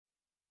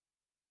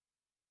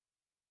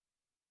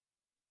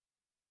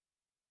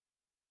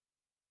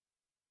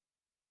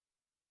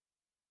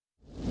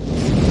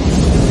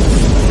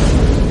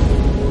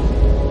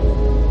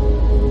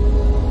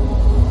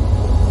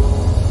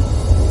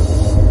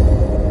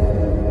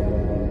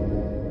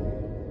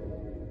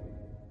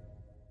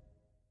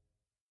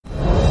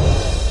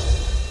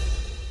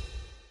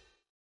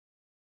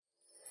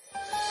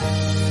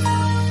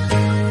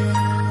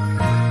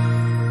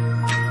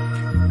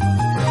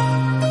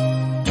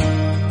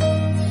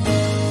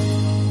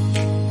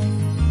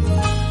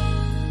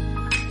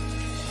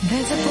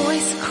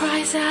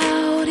cries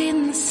out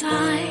in the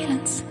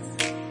silence,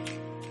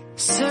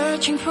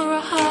 searching for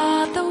a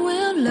heart that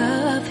will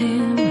love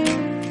him,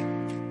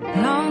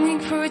 longing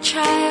for a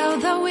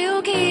child that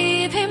will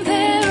give him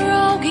their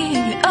all, give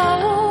it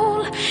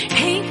all.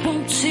 He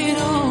wants it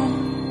all.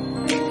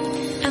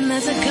 And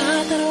there's a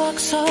God that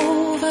walks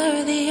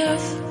over the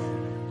earth,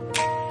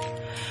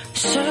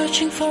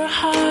 searching for a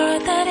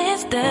heart that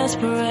is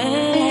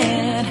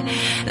desperate,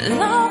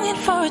 longing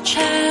for a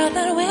child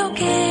that will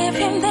give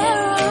him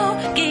their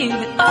all, give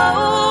it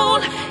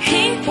all.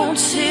 He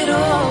wants it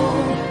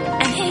all.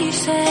 And he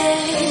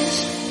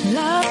says,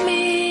 love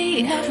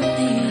me, love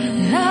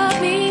me,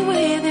 love me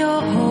with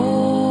your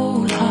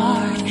whole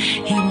heart.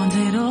 He wants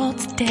it all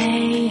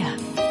today.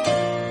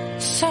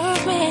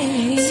 Serve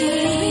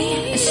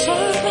me,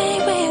 serve me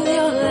with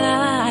your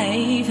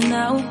life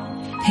now.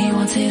 He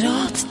wants it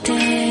all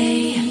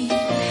today.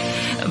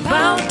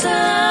 Bow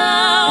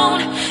down,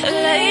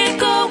 let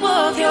go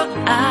of your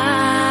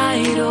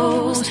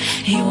idols.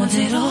 He wants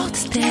it all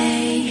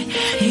today.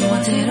 He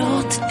wants it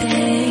all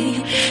today.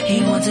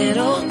 He wants it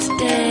all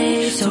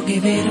today. So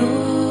give it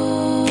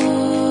all.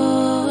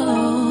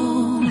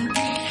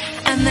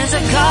 And there's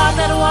a God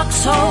that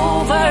walks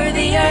over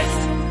the earth,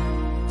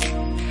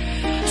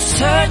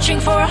 searching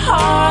for a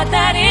heart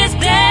that is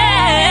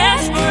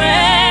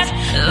desperate,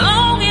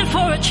 longing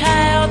for a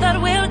child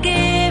that will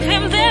give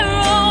him their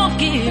all,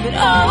 give it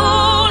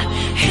all.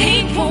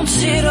 He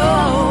wants it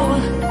all.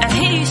 And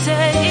he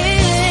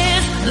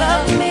says,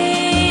 love me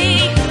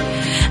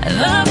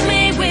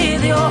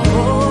with your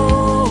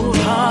whole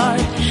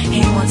heart.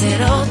 He wants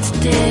it all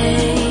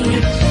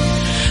today.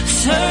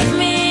 Serve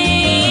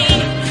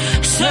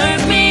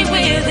me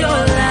with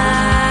your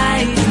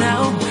life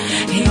now.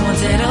 He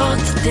wants it all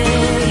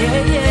today.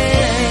 Yeah,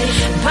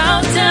 yeah.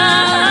 Bow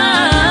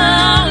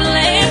down,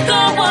 let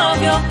go of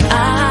your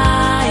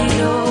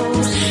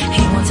idols.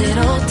 He wants it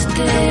all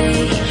today.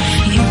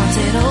 He wants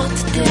it all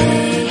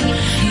today.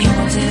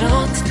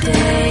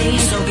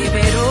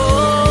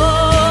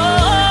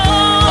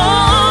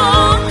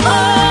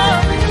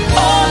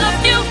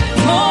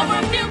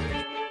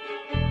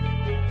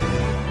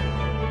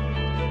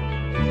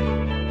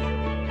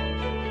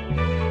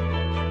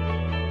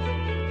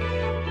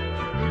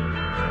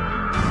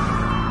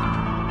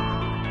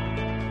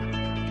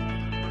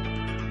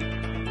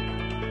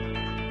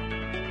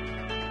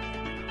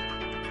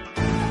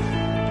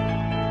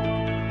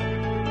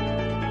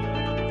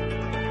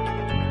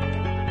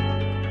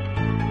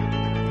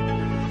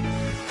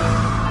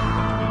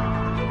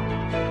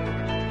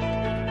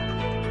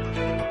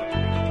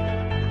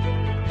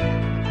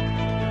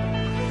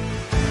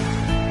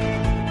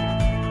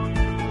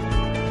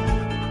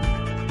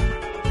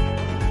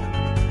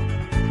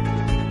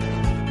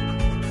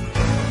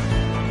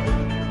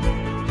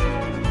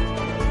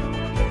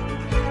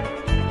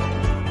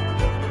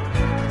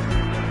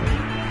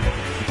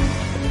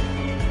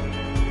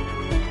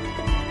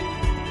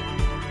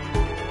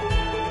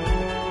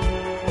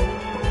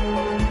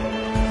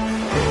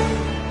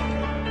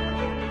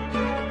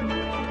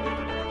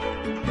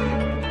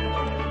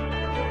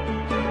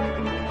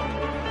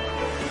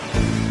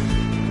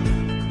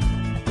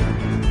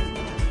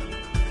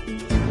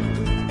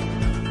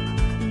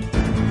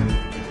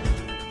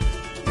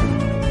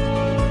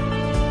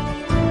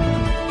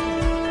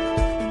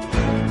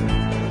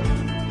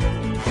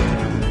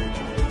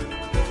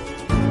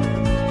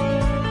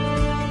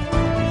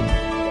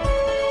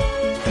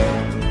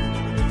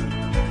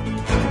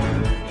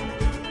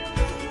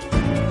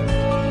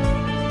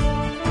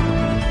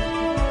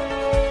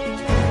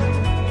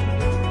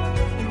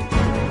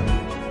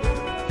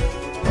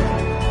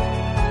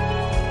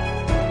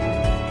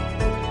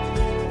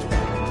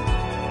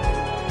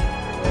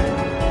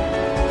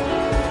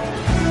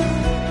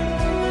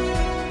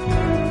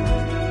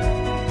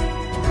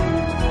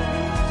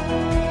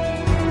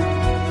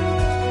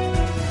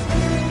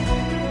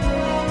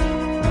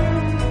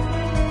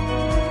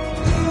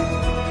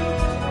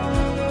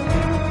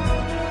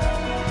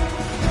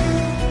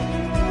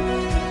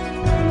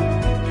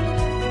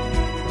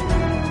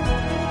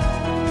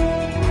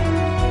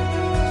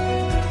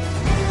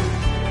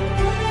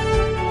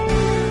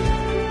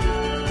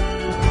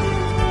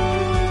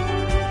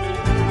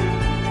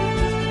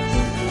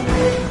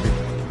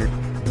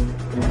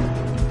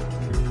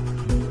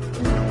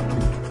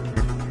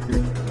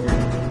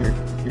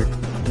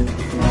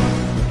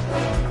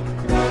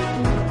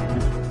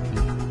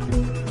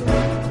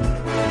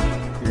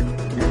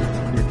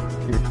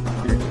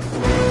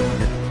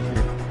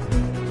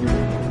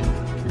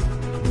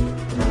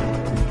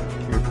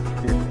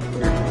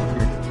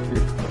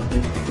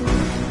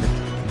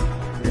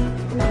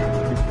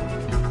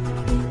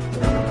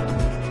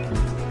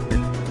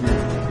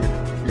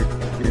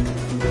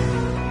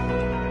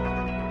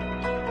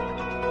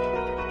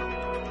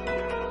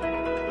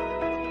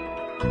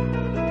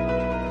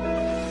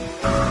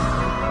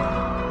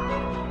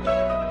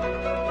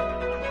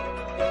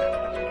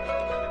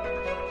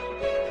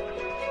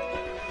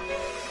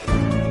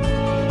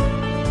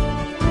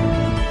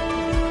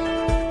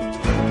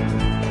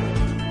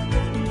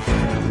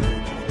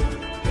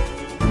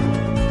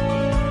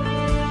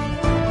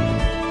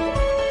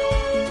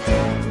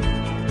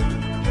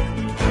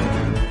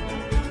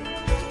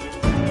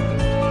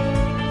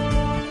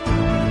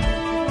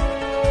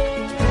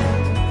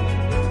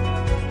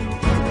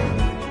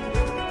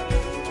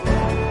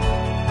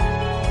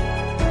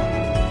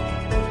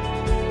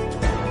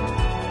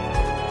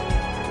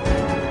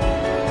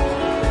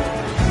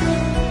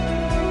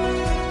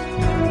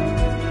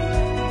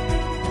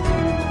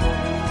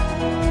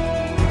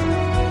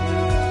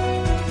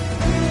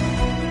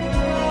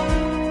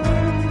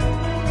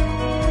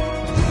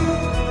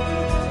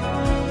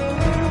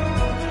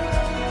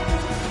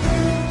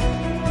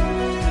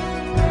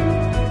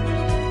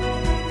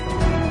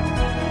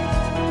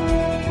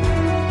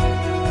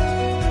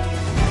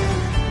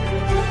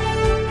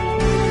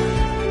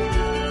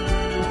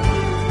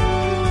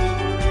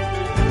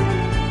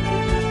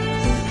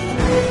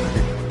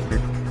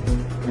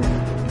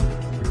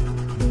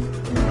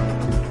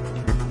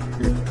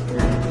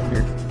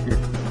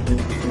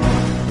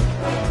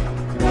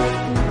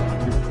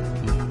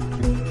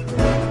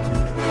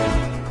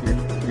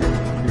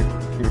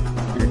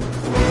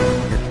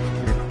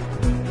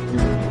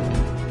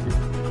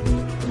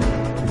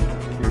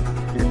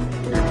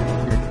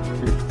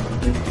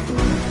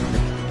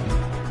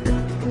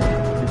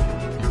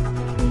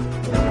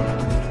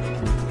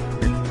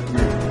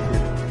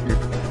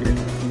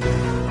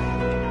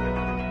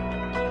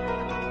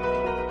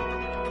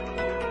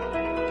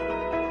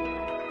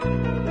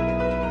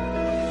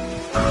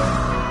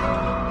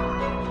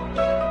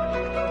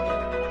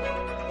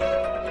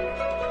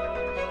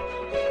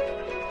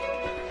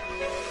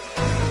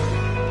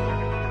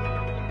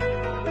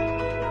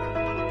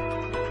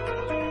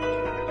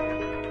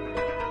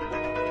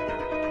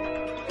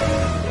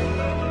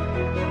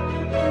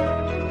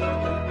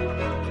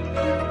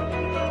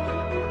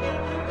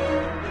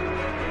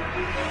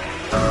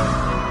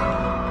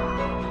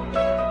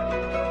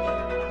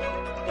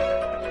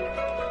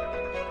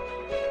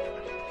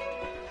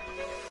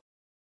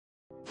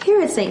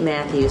 Here at St.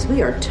 Matthew's,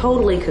 we are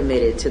totally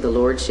committed to the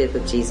Lordship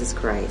of Jesus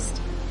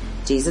Christ.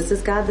 Jesus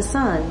is God the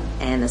Son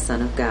and the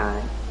Son of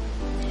God.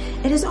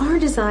 It is our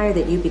desire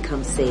that you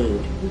become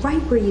saved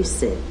right where you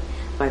sit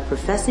by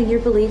professing your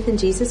belief in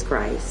Jesus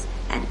Christ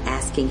and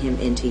asking Him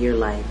into your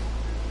life.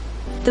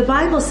 The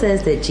Bible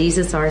says that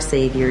Jesus, our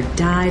Savior,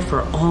 died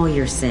for all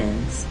your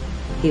sins.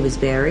 He was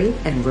buried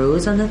and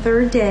rose on the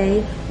third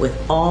day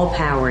with all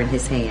power in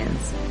His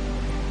hands.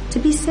 To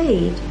be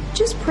saved,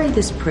 just pray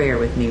this prayer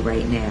with me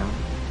right now.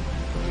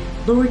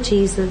 Lord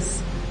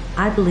Jesus,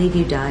 I believe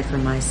you died for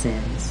my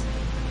sins,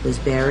 was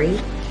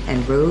buried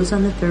and rose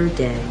on the third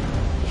day.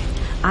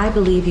 I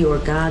believe you are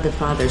God the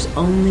Father's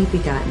only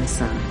begotten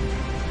Son.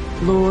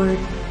 Lord,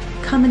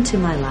 come into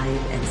my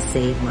life and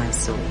save my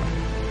soul.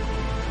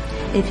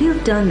 If you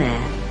have done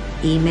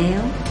that,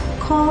 email,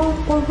 call,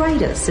 or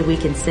write us so we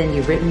can send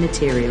you written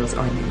materials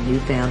on your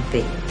newfound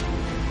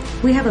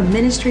faith. We have a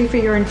ministry for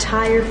your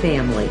entire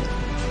family.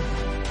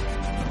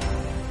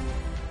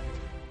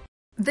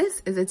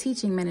 This is a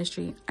teaching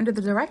ministry under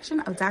the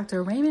direction of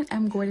Dr. Raymond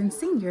M. Gordon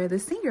Sr., the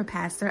senior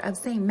pastor of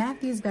St.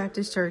 Matthew's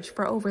Baptist Church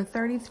for over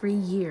 33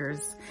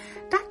 years.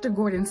 Dr.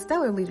 Gordon's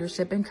stellar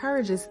leadership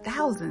encourages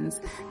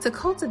thousands to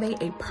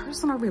cultivate a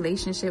personal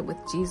relationship with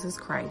Jesus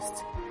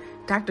Christ.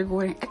 Dr.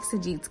 Gordon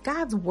exegetes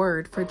God's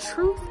word for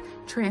truth,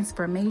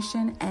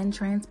 transformation, and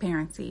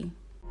transparency.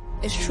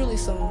 It's truly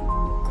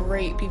some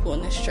great people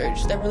in this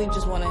church that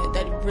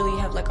really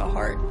have like a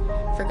heart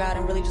for God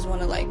and really just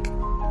want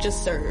to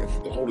just serve.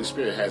 The Holy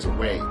Spirit has a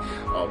way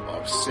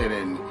of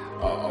sending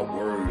a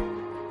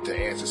word to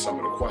answer some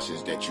of the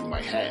questions that you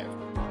might have.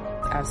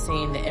 I've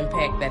seen the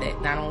impact that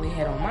it not only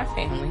had on my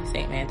family,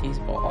 St. Matthew's,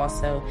 but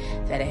also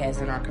that it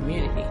has in our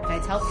community. I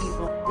tell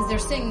people, because they're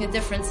seeing the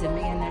difference in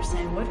me, and they're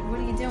saying, what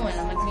are you doing?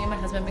 I'm like, me and my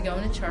husband have been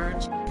going to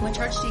church. What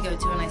church do you go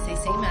to? And I say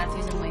St.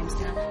 Matthew's in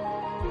Williamstown.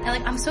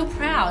 And I'm so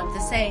proud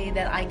to say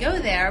that I go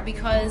there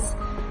because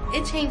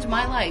it changed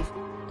my life.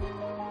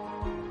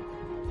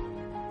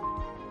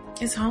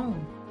 It's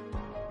home.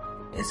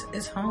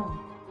 It's home.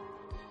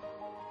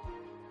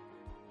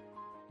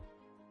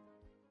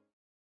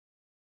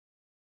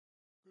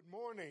 Good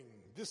morning.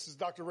 This is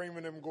Dr.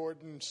 Raymond M.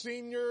 Gordon,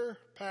 senior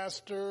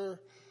pastor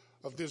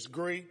of this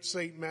great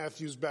St.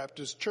 Matthew's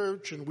Baptist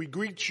Church, and we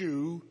greet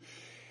you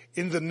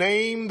in the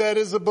name that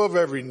is above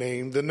every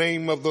name, the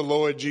name of the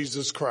Lord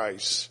Jesus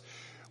Christ.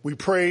 We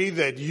pray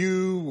that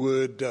you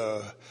would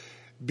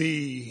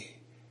be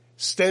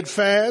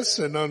steadfast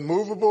and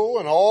unmovable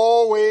and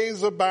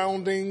always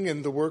abounding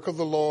in the work of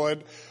the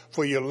Lord,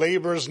 for your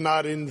labors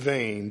not in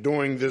vain.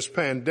 During this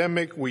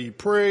pandemic, we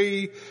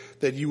pray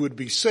that you would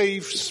be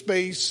safe,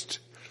 spaced,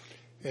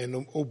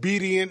 and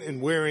obedient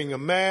in wearing a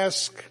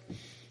mask.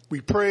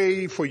 We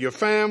pray for your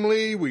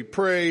family. We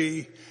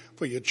pray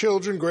for your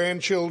children,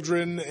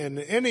 grandchildren, and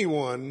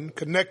anyone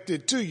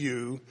connected to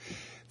you,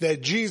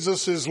 that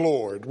Jesus is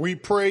Lord. We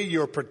pray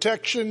your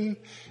protection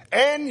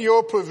and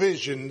your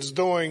provisions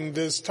during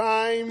this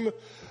time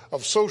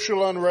of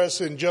social unrest,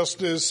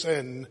 injustice,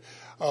 and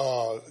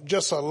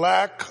just a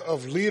lack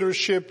of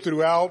leadership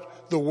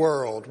throughout the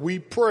world. We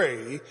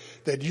pray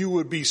that you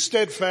would be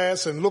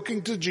steadfast and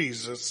looking to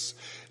Jesus,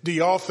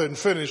 the author and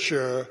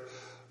finisher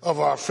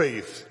of our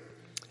faith.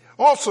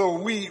 Also,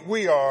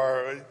 we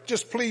are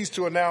just pleased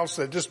to announce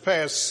that this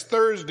past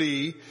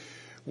Thursday,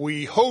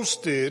 we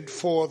hosted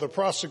for the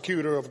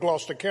prosecutor of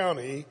Gloucester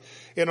County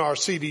in our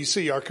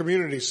CDC, our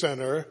community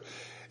center,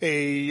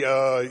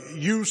 a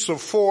use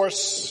of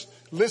force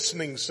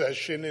listening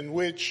session in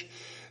which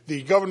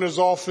the governor's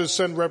office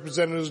sent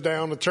representatives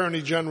down,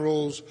 attorney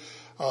generals,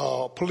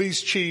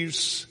 police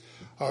chiefs,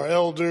 our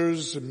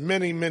elders,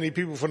 many, many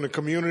people from the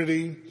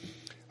community.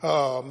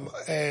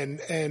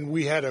 And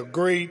we had a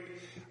great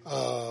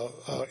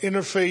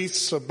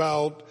interface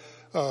about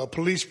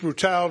police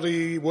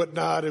brutality,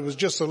 whatnot. It was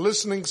just a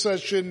listening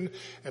session,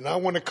 and I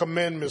want to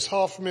commend Ms.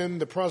 Hoffman.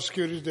 The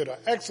prosecutor did an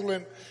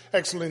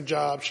excellent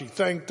job. She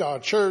thanked our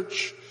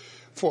church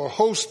for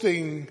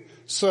hosting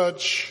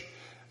such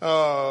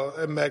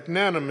a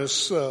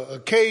magnanimous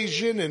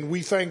occasion, and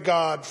we thank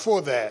God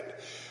for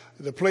that.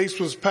 The place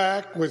was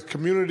packed with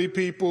community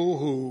people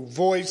who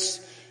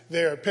voiced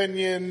their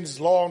opinions,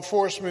 law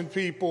enforcement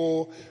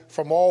people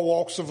from all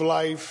walks of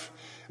life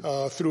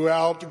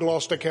throughout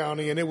Gloucester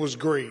County, and it was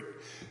great.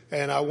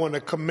 And I want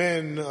to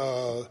commend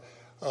all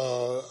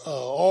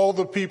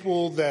the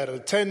people that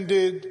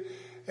attended,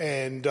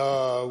 and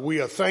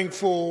we are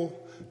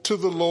thankful to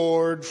the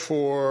Lord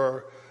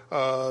for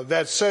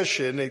that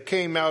session. It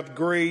came out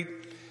great,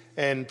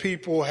 and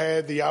people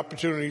had the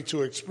opportunity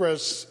to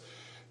express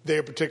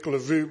their particular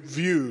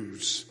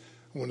views.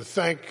 I want to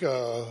thank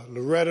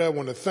Loretta. I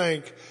want to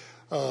thank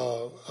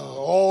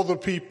all the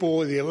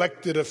people, the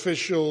elected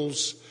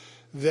officials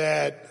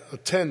that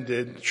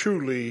attended.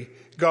 Truly,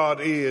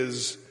 God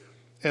is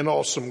an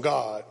awesome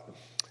God.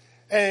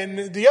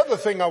 And the other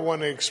thing I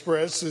want to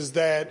express is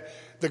that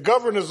the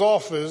governor's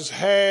office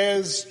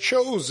has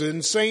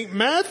chosen St.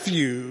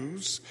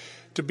 Matthew's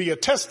to be a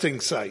testing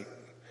site.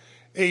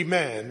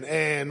 Amen.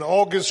 And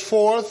August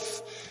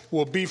 4th,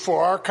 will be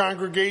for our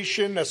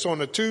congregation. That's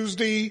on a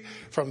Tuesday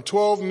from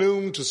 12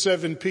 noon to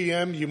 7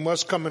 p.m. You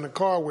must come in a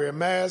car, wear a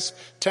mask.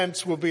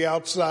 Tents will be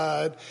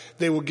outside.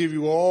 They will give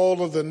you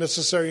all of the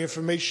necessary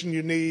information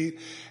you need.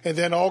 And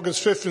then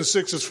August 5th and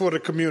 6th is for the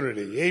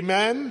community.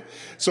 Amen.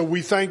 So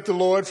we thank the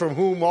Lord, from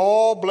whom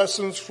all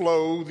blessings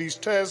flow. These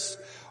tests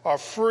are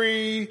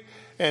free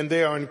and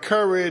they are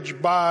encouraged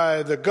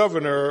by the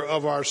governor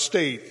of our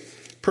state.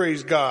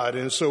 Praise God.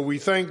 And so we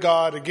thank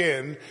God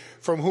again,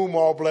 from whom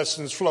all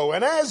blessings flow.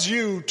 And as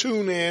you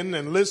tune in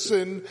and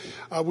listen,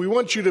 we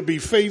want you to be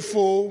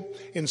faithful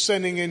in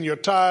sending in your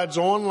tithes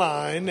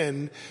online,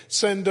 and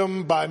send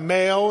them by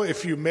mail.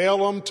 If you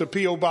mail them to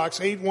P.O.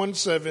 Box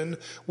 817,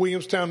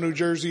 Williamstown, New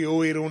Jersey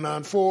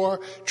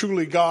 08094,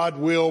 truly God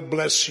will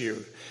bless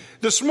you.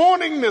 This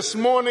morning,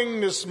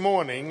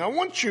 I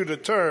want you to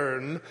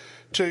turn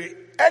to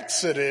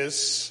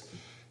Exodus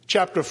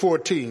chapter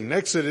 14.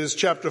 Exodus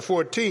chapter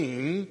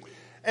 14.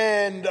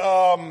 And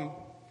we're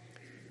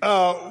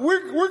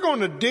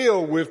going to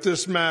deal with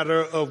this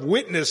matter of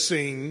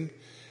witnessing,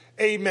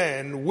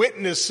 amen,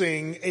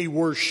 witnessing a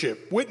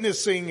worship, a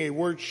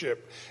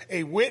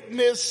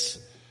witness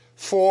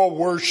for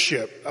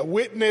worship, a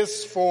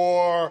witness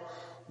for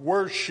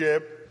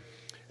worship.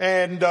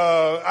 And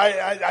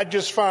I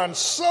just find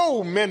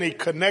so many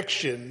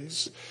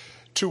connections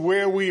to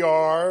where we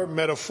are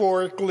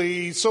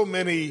metaphorically, so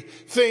many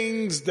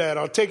things that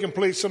are taking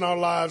place in our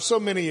lives,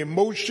 so many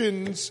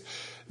emotions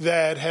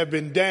that have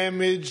been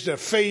damaged, the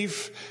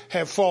faith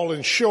have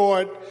fallen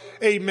short,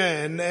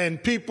 amen,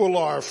 and people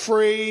are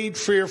afraid,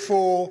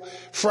 fearful,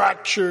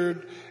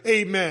 fractured,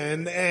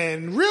 amen,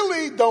 and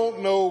really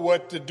don't know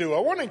what to do.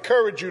 I want to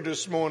encourage you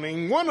this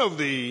morning, one of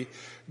the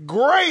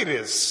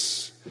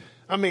greatest,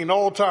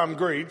 all-time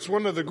greats,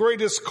 one of the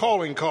greatest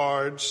calling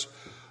cards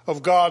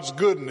of God's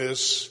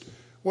goodness,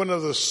 one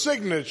of the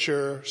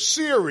signature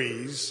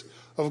series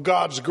of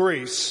God's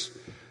grace,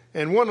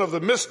 and one of the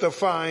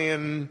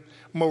mystifying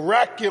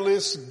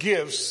miraculous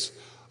gifts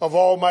of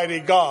Almighty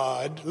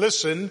God,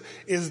 listen,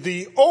 is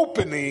the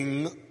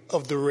opening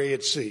of the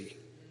Red Sea.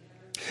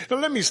 Now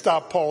let me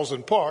stop, pause,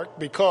 and park,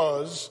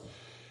 because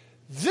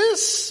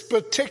this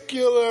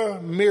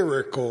particular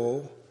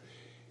miracle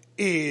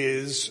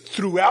is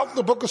throughout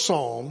the book of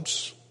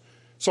Psalms,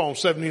 Psalm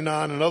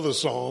 79 and other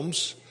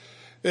Psalms.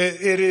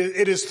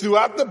 It is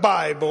throughout the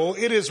Bible.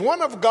 It is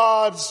one of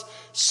God's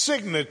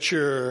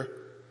signature,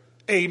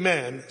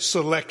 amen,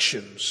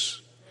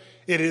 selections.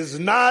 It is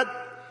not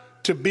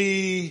to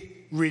be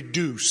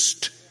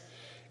reduced.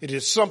 It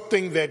is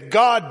something that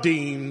God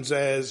deems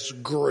as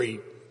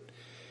great.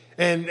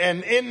 And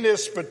in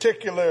this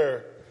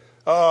particular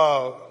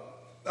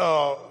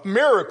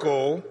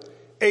miracle,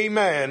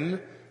 amen,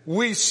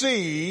 we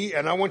see,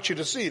 and I want you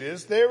to see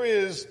this, there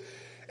is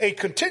a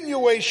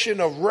continuation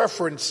of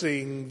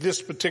referencing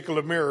this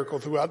particular miracle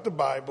throughout the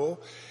Bible.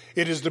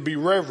 It is to be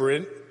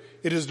reverent.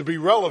 It is to be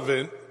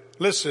relevant.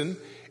 Listen,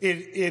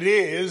 it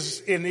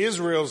is in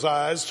Israel's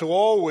eyes to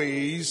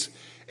always,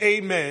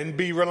 amen,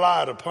 be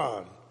relied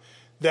upon.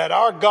 That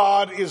our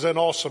God is an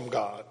awesome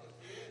God.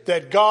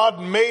 That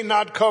God may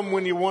not come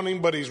when you want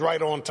him, but he's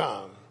right on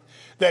time.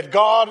 That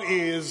God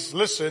is,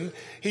 listen,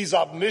 he's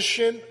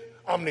omniscient,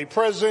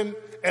 omnipresent,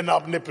 and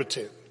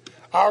omnipotent.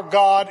 Our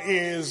God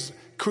is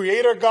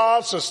creator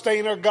God,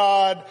 sustainer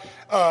God,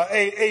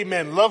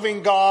 amen,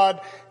 loving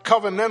God,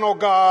 covenantal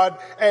God.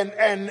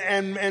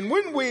 And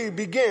when we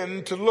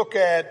begin to look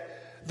at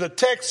the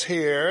text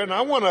here, and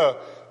I want to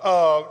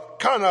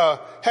kind of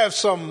have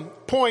some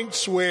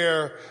points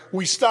where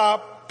we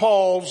stop,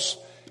 pause,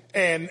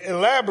 and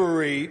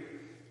elaborate,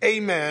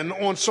 amen,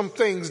 on some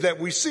things that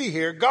we see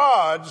here.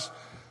 God's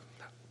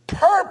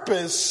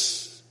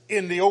purpose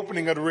in the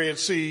opening of the Red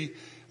Sea,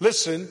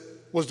 listen,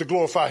 was to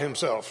glorify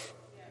himself.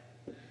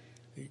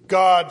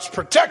 God's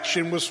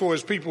protection was for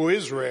his people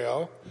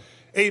Israel,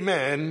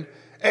 amen,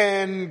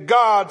 and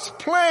God's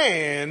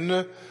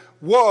plan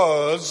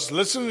was,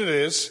 listen to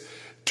this,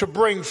 to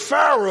bring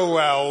Pharaoh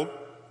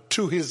out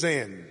to his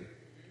end.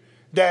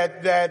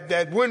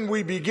 That when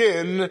we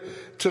begin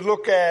to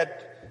look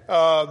at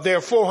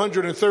their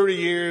 430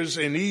 years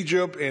in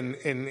Egypt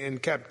in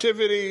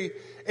captivity,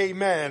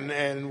 amen,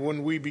 and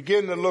when we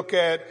begin to look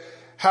at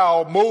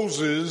how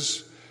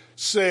Moses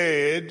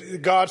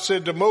said, God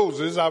said to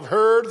Moses, I've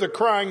heard the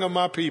crying of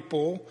my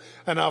people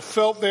and I've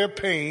felt their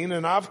pain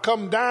and I've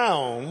come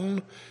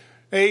down,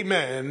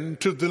 amen,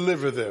 to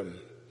deliver them.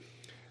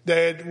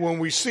 That when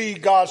we see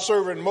God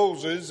serving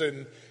Moses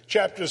in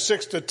chapters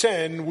 6 to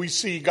 10, we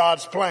see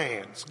God's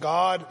plans.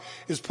 God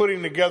is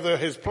putting together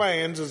his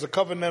plans as a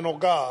covenantal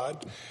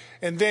God.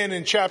 And then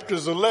in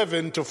chapters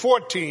 11 to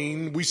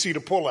 14, we see the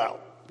pullout.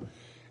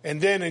 And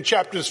then in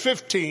chapters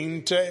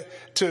 15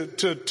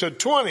 to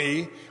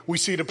 20, we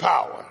see the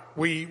power.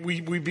 We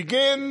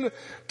begin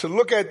to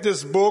look at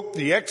this book,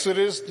 the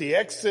Exodus, the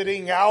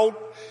exiting out,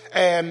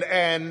 and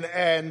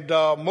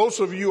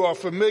most of you are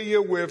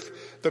familiar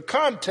with the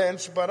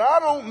contents, but I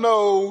don't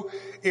know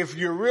if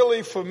you're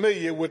really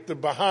familiar with the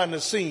behind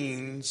the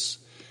scenes,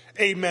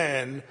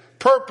 amen,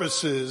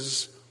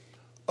 purposes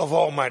of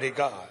Almighty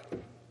God.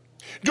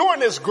 During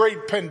this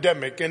great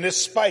pandemic and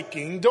this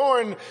spiking,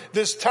 during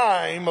this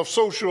time of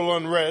social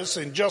unrest,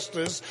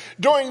 injustice,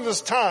 during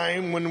this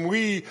time when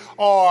we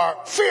are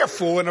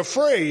fearful and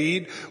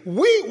afraid,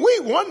 we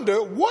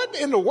wonder, what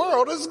in the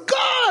world is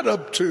God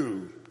up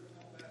to?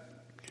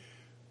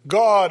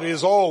 God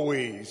is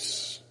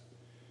always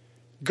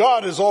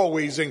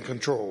in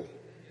control.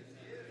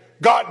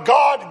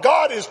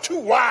 God is too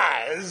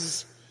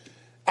wise.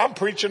 I'm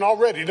preaching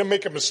already to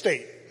make a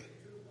mistake.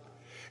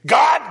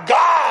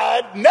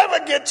 God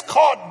never gets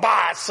caught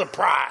by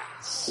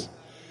surprise.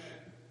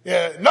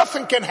 Yeah,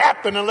 nothing can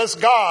happen unless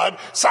God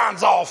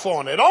signs off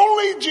on it.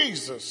 Only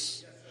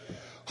Jesus,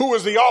 who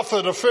is the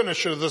author, the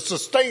finisher, the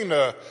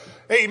sustainer.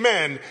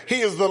 Amen.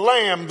 He is the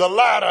Lamb, the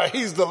ladder.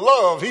 He's the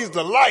love. He's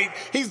the light.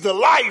 He's the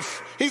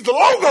life. He's the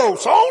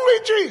Logos.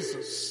 Only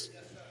Jesus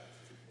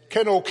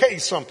can okay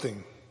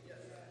something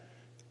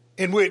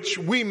in which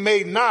we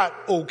may not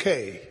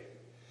okay.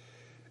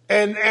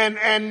 And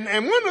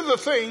one of the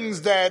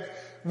things that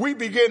we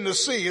begin to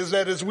see is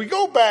that as we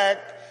go back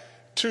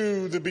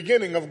to the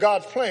beginning of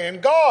God's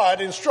plan, God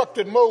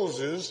instructed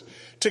Moses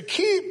to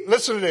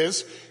listen to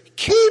this,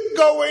 keep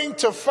going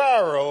to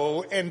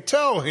Pharaoh and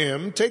tell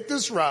him, take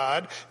this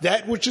rod,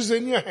 that which is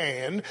in your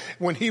hand.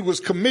 When he was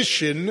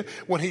commissioned,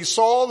 when he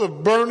saw the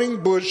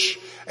burning bush,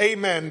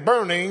 amen,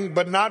 burning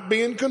but not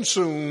being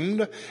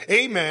consumed,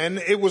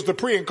 amen, it was the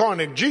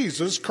pre-incarnate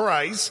Jesus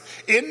Christ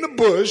in the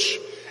bush.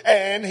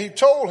 And he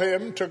told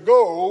him to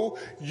go,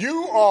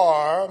 you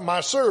are my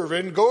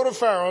servant, go to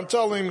Pharaoh and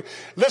tell him,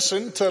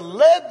 listen, to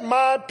let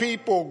my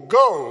people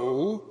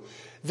go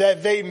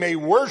that they may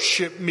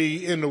worship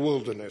me in the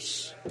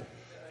wilderness.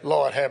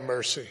 Lord have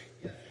mercy.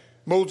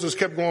 Moses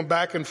kept going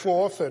back and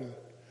forth and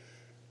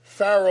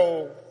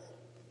Pharaoh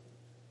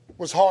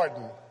was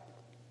hardened.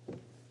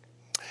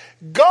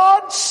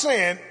 God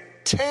sent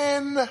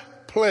 10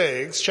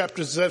 plagues,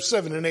 chapters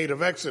 7 and 8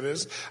 of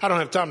Exodus. I don't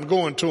have time to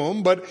go into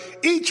them, but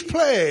each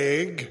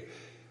plague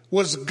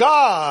was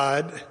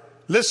God,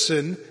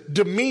 listen,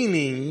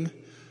 demeaning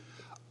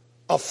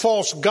a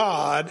false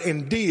god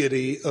and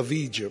deity of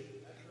Egypt.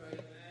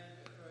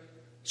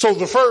 So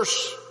the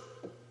first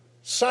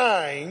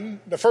sign,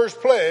 the first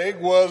plague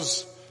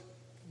was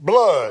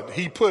blood.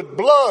 He put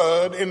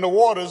blood in the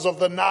waters of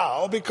the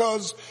Nile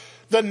because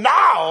the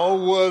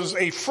Nile was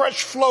a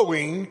fresh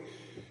flowing,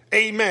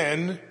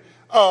 amen,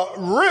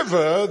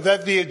 river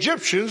that the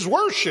Egyptians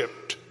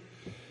worshipped.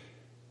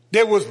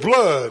 There was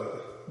blood,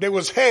 there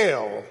was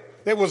hell,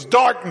 there was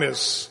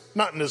darkness,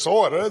 not in this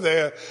order.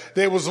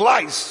 There was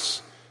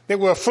lice, there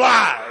were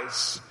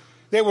flies,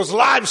 there was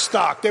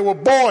livestock, there were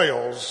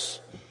boils.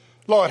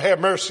 Lord have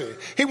mercy.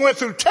 He went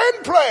through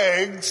 10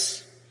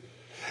 plagues,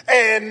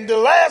 and the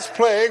last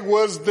plague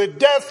was the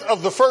death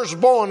of the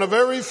firstborn of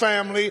every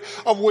family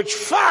of which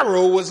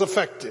Pharaoh was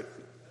affected.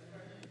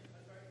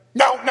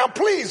 Now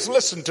please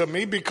listen to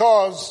me,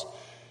 because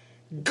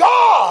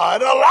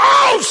God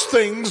allows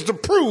things to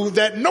prove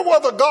that no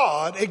other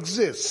God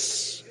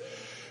exists.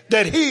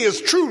 That he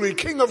is truly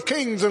King of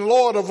Kings and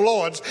Lord of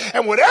Lords.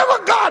 And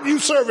whatever God you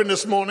serving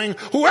this morning,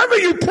 whoever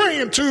you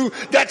praying to,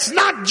 that's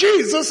not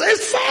Jesus, is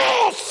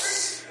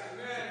false.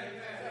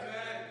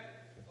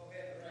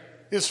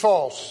 It's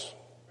false.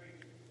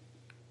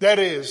 That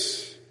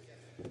is,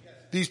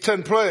 these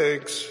 10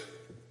 plagues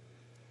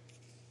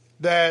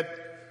that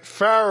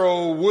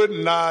Pharaoh would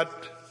not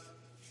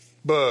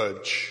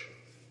budge.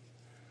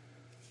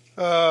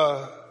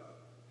 The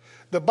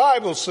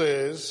Bible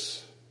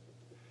says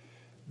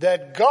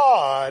that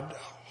God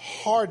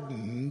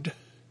hardened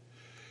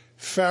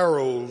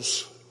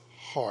Pharaoh's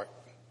heart.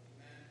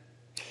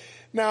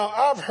 Now,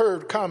 I've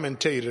heard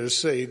commentators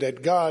say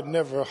that God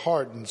never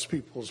hardens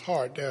people's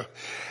heart.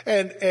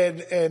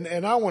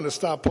 And I want to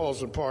stop,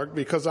 pause, and park,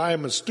 because I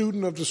am a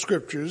student of the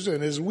scriptures,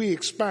 and as we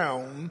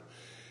expound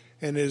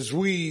and as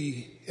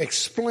we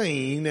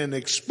explain and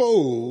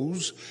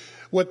expose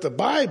what the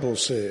Bible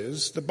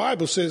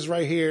says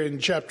right here in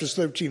chapters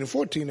 13 and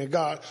 14 that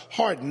God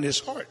hardened his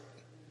heart.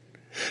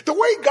 The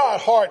way God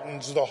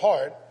hardens the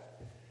heart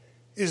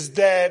is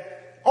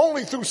that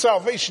only through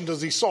salvation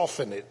does he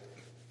soften it.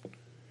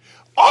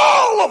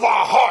 All of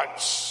our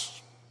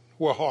hearts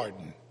were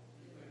hardened.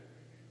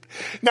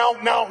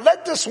 Now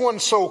let this one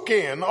soak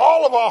in.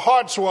 All of our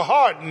hearts were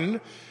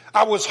hardened.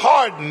 I was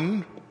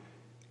hardened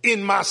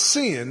in my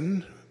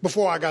sin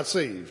before I got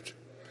saved.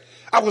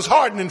 I was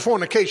hardened in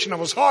fornication. I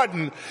was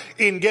hardened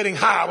in getting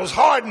high. I was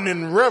hardened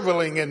in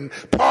reveling and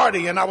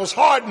partying. I was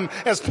hardened,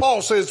 as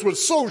Paul says, with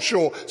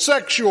social,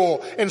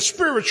 sexual, and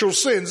spiritual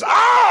sins.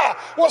 I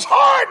was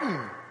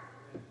hardened.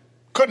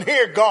 Couldn't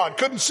hear God.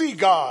 Couldn't see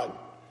God.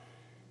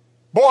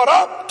 Brought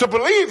up to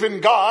believe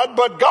in God,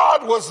 but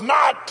God was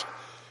not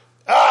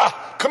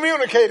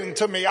communicating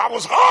to me. I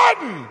was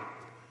hardened.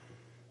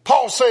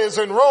 Paul says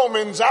in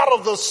Romans, out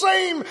of the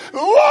same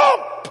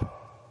lump,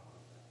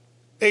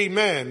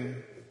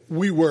 amen,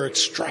 we were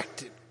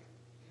extracted.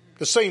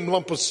 The same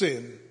lump of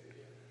sin.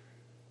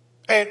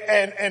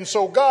 And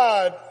so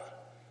God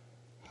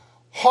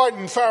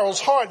hardened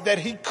Pharaoh's heart that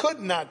he could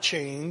not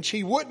change.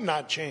 He would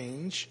not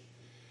change.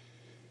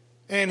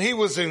 and he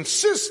was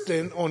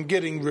insistent on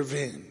getting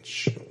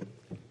revenge.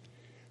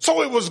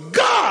 So it was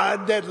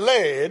God that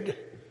led,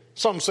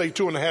 some say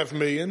 2.5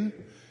 million,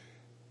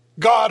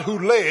 God who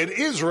led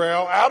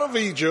Israel out of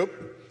Egypt.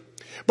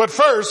 But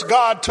first,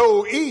 God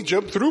told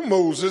Egypt through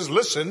Moses,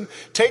 listen,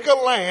 take a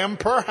lamb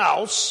per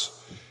house,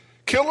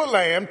 kill a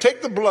lamb,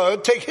 take the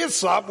blood, take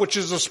hyssop, which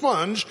is a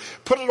sponge,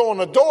 put it on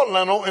a door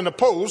lintel and a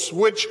post,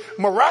 which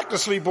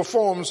miraculously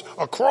performs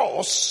a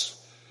cross.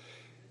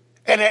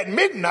 And at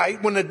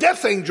midnight, when the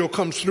death angel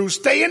comes through,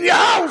 stay in your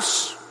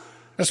house.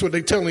 That's what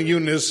they're telling you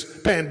in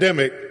this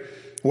pandemic.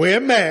 Wear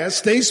a mask,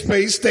 stay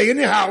spaced, stay in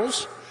your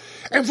house.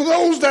 And for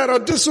those that are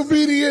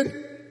disobedient,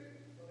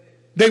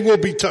 they will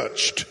be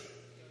touched.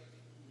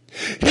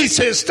 He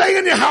says, stay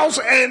in your house,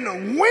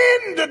 and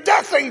when the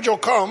death angel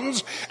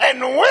comes, and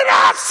when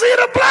I see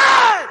the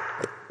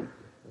blood,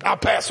 I'll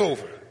pass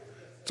over.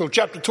 So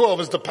chapter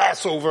 12 is the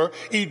Passover.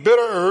 Eat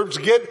bitter herbs,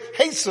 get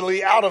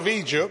hastily out of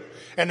Egypt.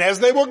 And as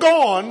they were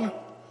gone,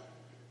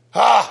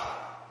 God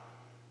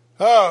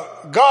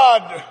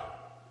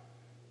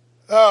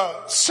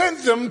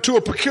sent them to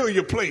a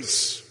peculiar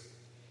place.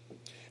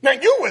 Now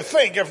you would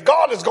think if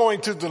God is going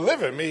to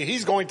deliver me,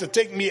 he's going to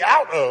take me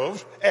out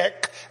of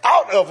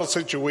a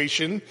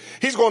situation.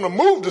 He's going to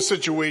move the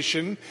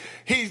situation.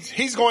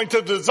 He's going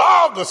to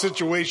dissolve the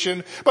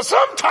situation. But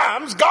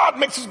sometimes God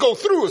makes us go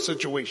through a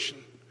situation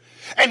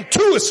and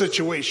to a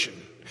situation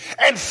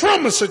and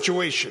from a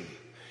situation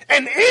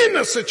and in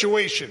a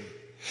situation.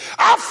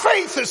 Our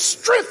faith is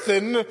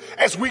strengthened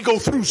as we go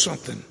through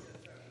something.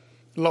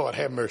 Lord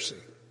have mercy.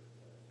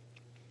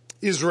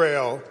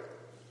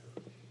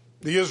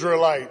 The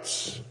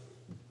Israelites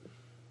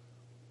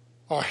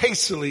are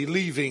hastily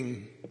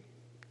leaving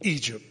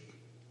Egypt.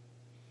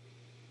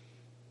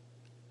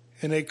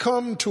 And they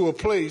come to a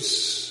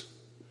place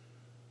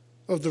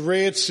of the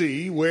Red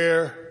Sea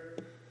where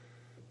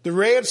the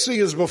Red Sea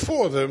is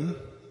before them,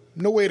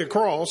 no way to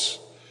cross,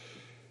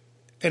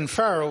 and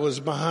Pharaoh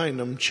is behind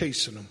them,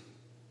 chasing them.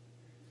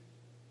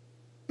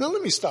 Now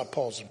let me stop,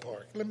 pause, and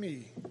park. Let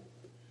me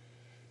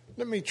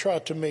try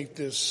to make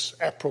this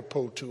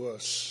apropos to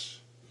us.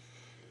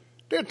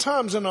 There are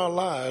times in our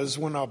lives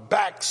when our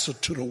backs are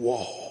to the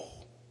wall.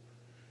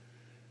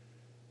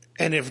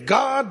 And if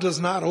God does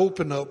not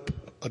open up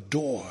a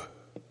door,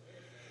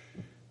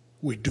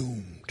 we're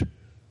doomed.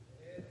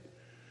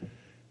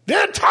 There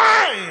are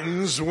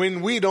times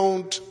when we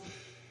don't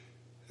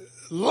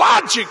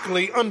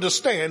logically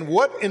understand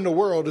what in the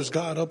world is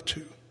God up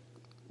to.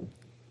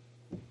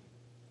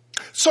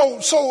 So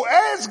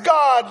as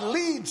God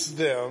leads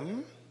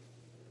them,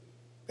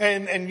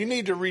 and you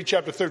need to read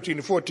chapter 13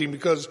 and 14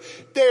 because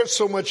there's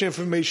so much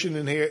information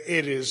in here.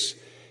 It's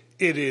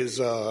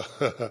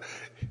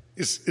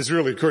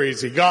really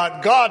crazy.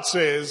 God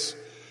says,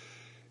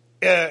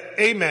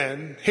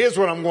 amen. Here's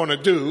what I'm going to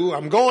do.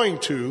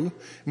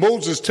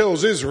 Moses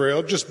tells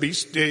Israel,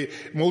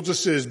 Moses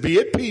says, be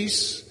at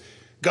peace.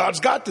 God's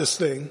got this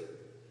thing.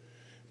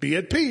 Be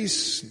at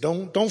peace.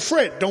 Don't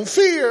fret. Don't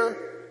fear.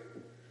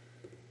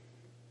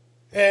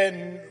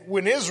 And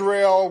when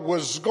Israel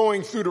was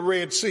going through the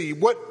Red Sea,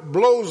 what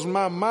blows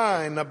my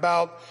mind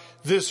about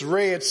this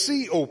Red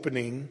Sea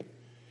opening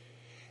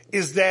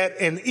is that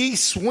an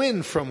east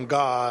wind from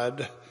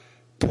God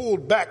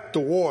pulled back the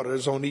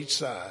waters on each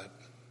side.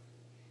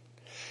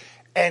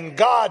 And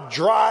God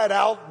dried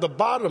out the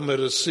bottom of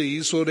the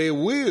sea so their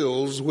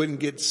wheels wouldn't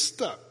get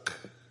stuck.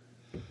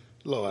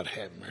 Lord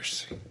have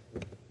mercy.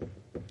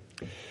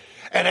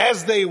 And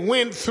as they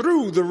went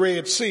through the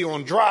Red Sea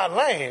on dry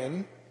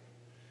land,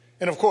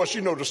 and of course, you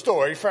know the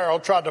story. Pharaoh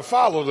tried to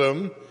follow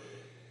them.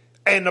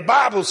 And the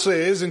Bible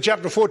says in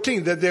chapter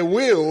 14 that their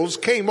wheels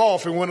came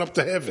off and went up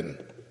to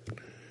heaven.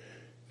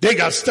 They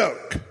got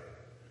stuck.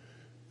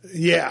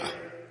 Yeah.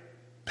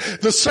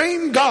 The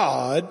same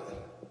God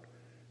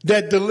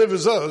that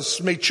delivers us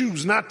may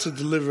choose not to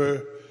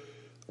deliver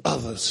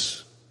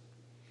others.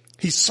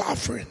 He's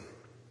sovereign.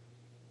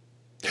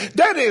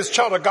 That is,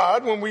 child of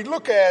God, when we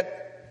look at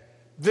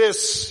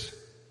this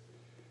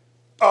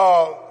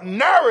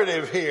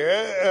narrative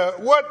here,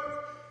 what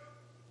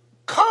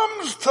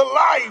comes to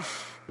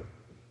life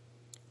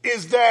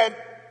is that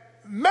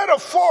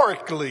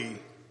metaphorically,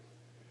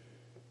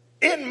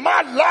 in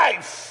my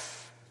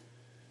life,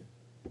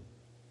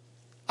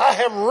 I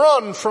have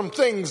run from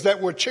things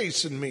that were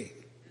chasing me.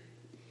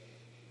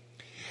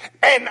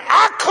 And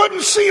I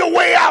couldn't see a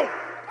way out.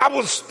 I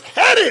was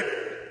headed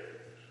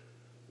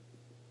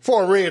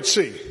for a Red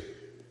Sea.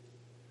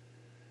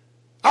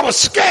 I was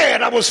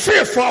scared. I was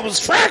fearful. I was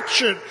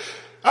fractured.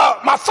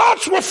 My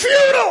thoughts were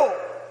futile.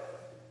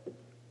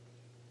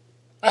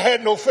 I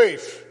had no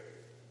faith.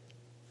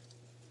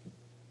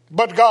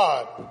 But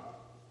God,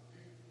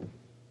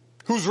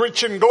 who's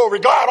rich in glory,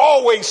 God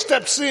always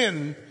steps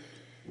in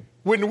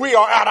when we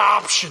are out of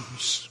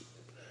options.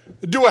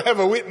 Do I have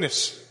a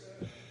witness?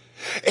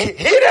 He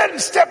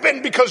didn't step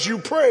in because you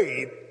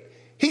prayed.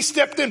 He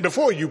stepped in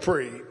before you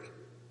prayed.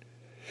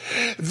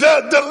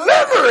 The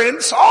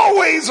deliverance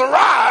always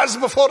arrives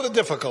before the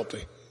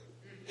difficulty.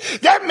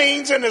 That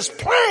means in his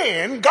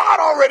plan, God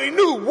already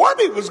knew what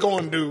he was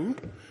going to do.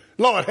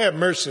 Lord have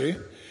mercy.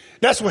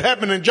 That's what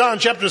happened in John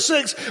chapter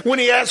 6 when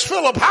he asked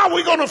Philip, how are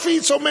we going to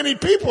feed so many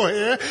people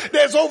here?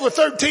 There's over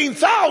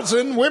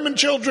 13,000 women,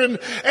 children,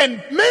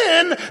 and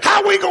men.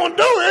 How are we going to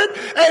do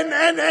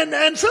it?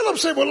 And Philip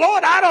said, well,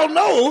 Lord, I don't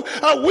know.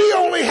 We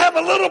only have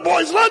a little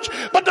boy's lunch.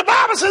 But the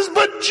Bible says,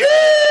 but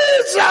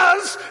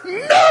Jesus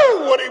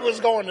knew what he was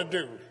going to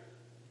do.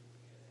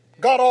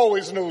 God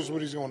always knows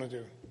what he's going to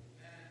do.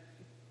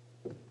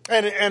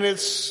 And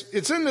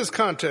it's in this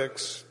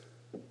context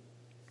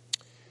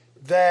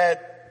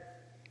that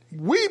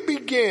we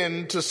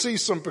begin to see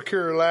some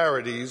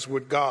peculiarities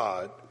with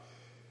God.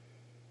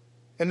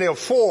 And there are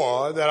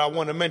four that I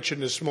want to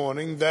mention this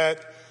morning that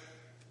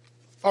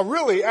are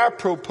really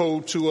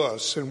apropos to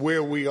us and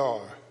where we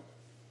are.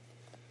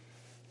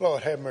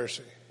 Lord have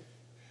mercy.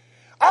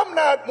 I'm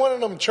not one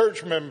of them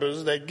church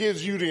members that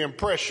gives you the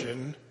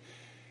impression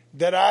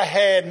that I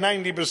had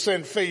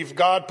 90% faith,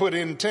 God put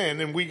in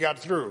 10 and we got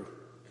through.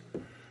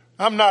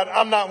 I'm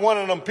not one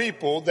of them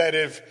people that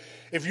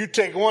if you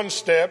take one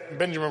step,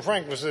 Benjamin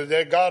Franklin said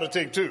that God will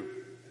take two.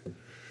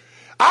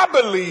 I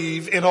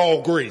believe in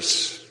all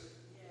grace.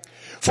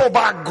 For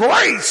by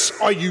grace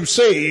are you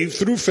saved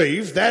through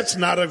faith. That's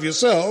not of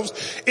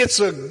yourselves. It's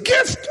a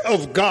gift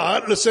of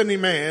God, lest any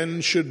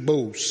man should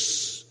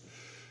boast.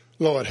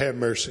 Lord have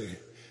mercy.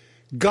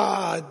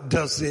 God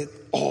does it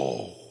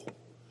all.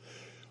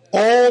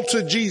 All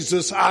to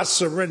Jesus I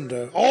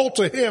surrender. All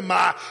to him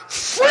I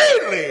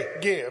freely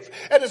give.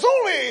 And it's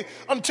only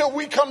until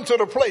we come to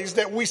the place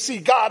that we see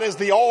God as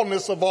the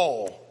allness of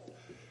all.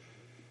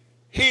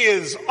 He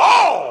is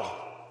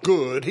all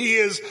good. He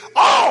is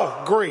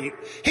all great.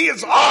 He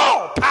is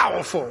all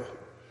powerful.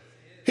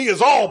 He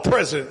is all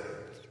present.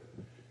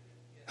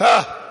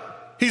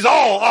 He's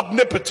all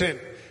omnipotent.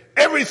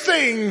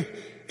 Everything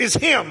is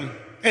him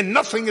and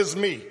nothing is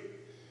me.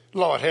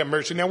 Lord have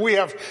mercy. Now we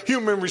have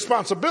human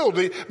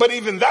responsibility, but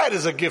even that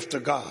is a gift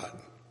of God.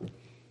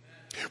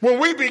 When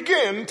we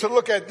begin to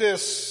look at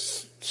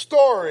this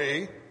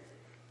story,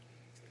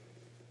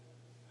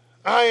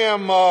 I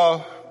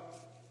am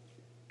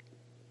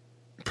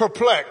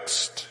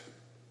perplexed.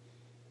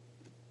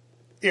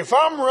 If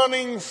I'm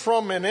running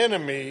from an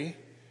enemy,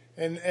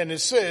 and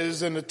it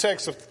says in the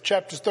text of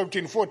chapters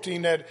 13 and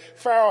 14 that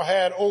Pharaoh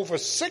had over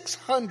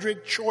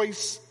 600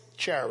 choice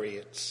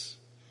chariots.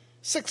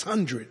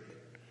 600.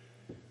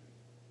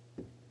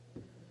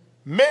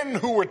 Men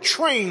who were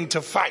trained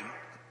to fight.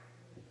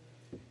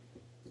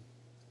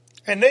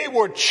 And they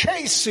were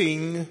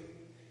chasing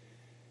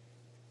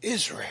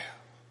Israel.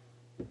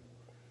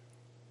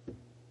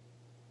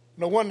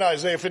 No wonder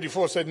Isaiah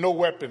 54 said, no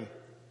weapon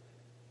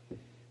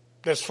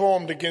that's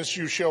formed against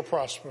you shall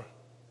prosper.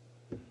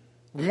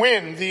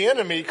 When the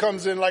enemy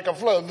comes in like a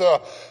flood,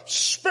 the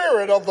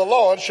Spirit of the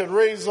Lord should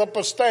raise up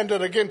a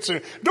standard against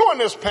him. During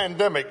this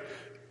pandemic,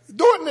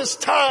 during this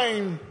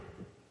time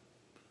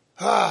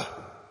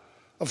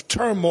of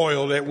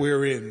turmoil that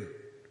we're in,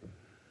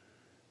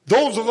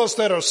 those of us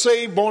that are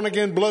saved, born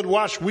again, blood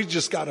washed, we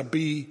just got to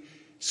be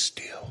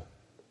still.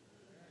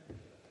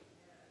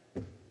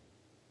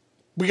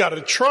 We got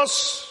to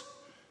trust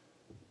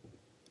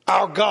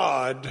our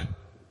God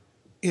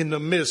in the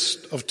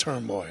midst of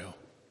turmoil.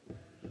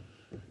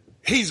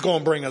 He's going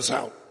to bring us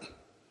out.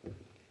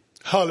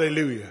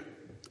 Hallelujah.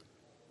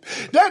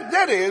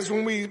 That is,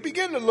 when we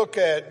begin to look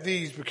at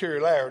these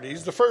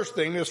peculiarities, the first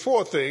thing, there's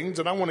four things,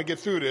 and I want to get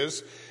through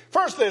this.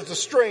 First, there's the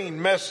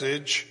strained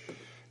message.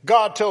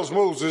 God tells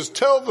Moses,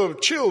 tell the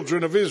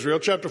children of Israel,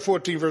 chapter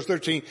 14, verse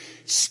 13,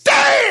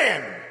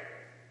 stand!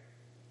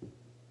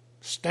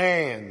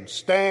 Stand,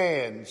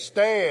 stand,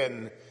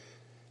 stand.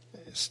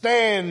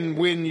 Stand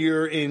when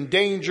you're in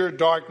danger,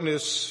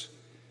 darkness,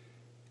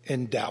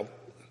 and doubt.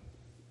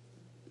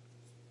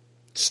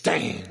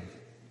 Stand.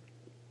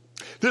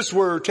 This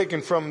word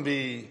taken from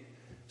the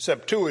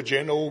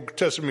Septuagint, Old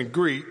Testament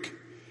Greek,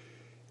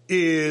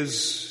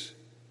 is,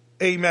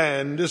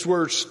 amen, this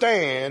word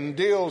stand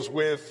deals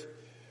with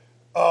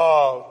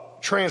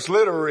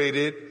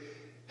transliterated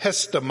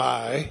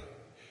hestamai.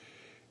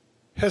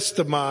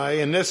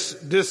 Hestamai, and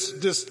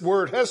this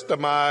word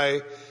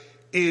hestamai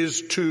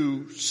is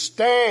to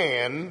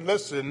stand,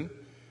 listen,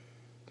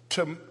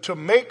 to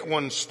make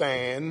one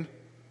stand,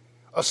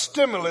 a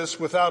stimulus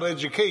without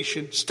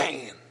education,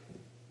 stand.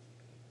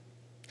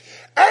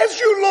 As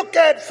you look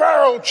at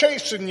Pharaoh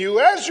chasing you,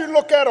 as you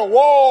look at a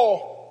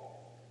wall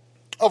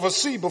of a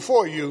sea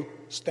before you,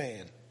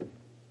 stand.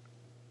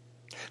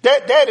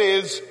 That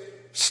is,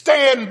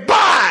 stand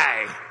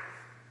by.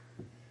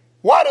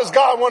 Why does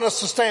God want us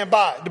to stand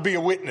by? To be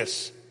a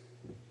witness.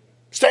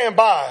 Stand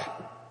by.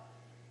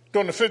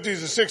 During the 50s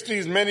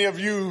and 60s, many of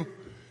you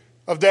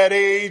of that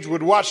age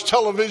would watch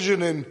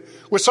television, and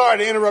we're sorry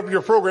to interrupt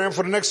your program.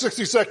 For the next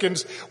 60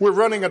 seconds, we're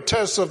running a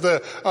test of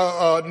the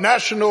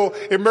National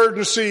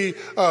Emergency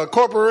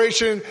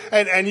Corporation,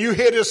 and you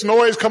hear this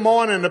noise come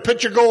on and the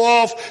picture go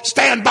off.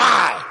 Stand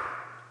by.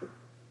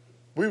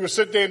 We would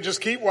sit there and just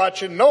keep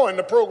watching, knowing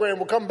the program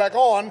would come back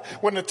on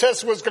when the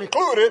test was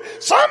concluded.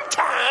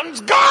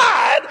 Sometimes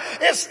God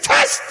is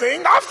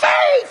testing our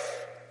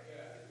faith.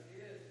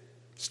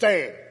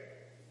 Stand.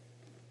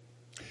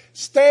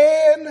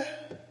 Stand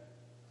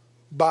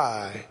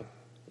by.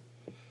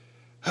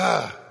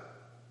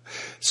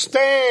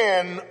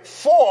 Stand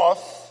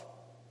forth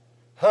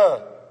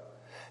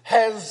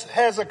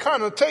has a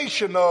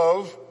connotation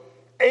of,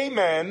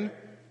 amen,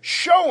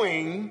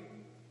 showing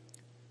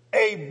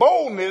a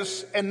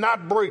boldness and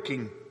not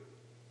breaking.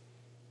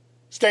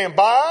 Stand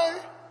by,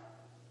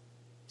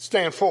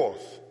 stand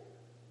forth.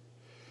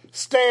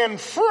 Stand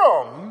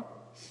from,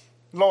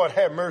 Lord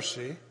have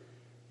mercy,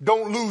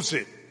 don't lose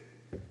it.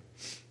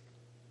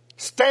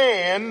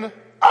 Stand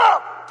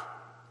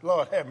up,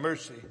 Lord have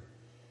mercy,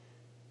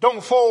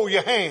 don't fold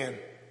your hand.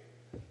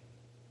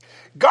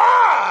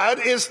 God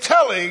is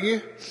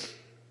telling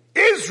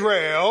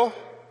Israel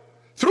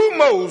through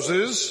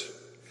Moses,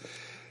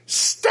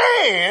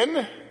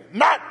 stand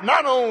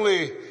not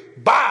only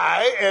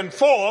by and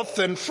forth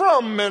and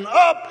from and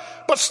up,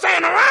 but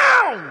stand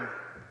around.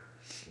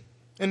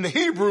 And the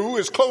Hebrew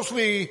is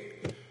closely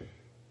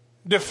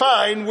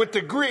defined with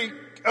the Greek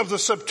of the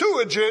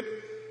Septuagint,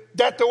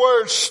 that the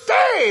word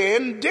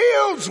stand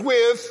deals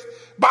with,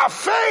 by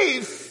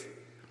faith,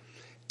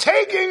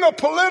 taking a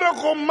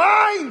political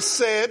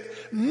mindset,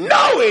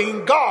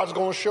 knowing God's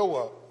going to show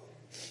up.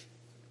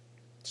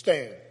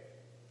 Stand.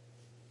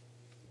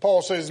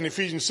 Paul says in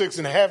Ephesians 6,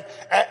 and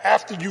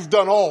after you've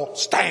done all,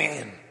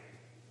 stand.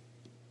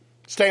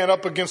 Stand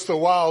up against the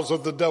wiles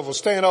of the devil.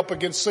 Stand up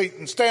against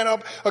Satan. Stand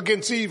up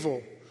against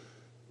evil.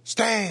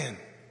 Stand.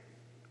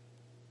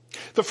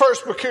 The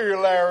first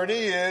peculiarity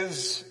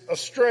is a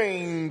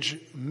strange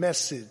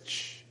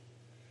message.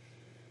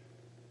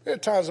 There are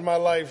times in my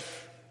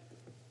life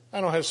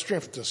I don't have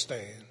strength to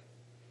stand.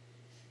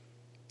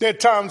 There are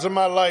times in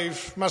my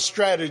life my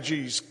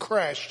strategies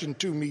crashed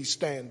into me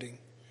standing.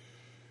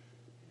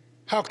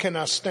 How can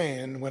I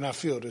stand when I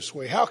feel this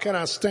way? How can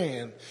I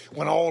stand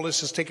when all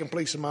this is taking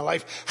place in my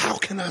life? How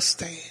can I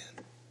stand?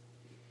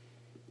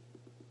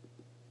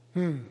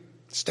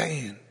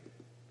 Stand.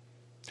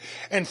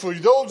 And for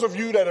those of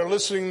you that are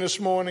listening this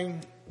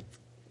morning,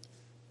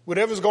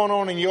 whatever's going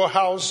on in your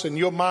house, in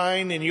your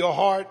mind, in your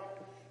heart,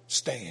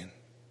 stand.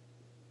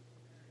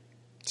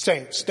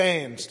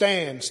 Stand.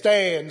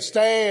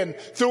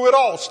 Through it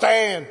all,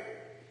 stand.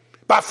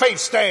 By faith,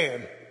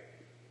 stand.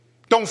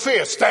 Don't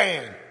fear,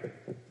 stand.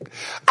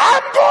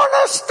 I'm going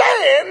to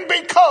stand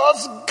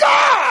because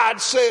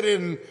God said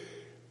in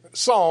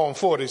Psalm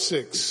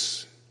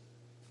 46,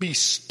 be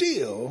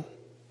still,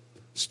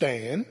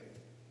 stand,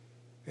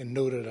 and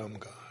know that I'm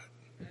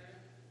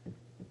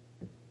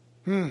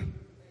God.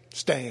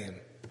 Stand.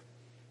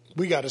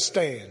 We got to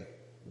stand.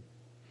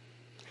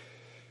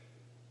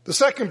 The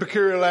second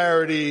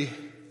peculiarity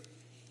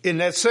in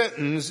that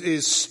sentence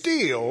is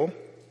still,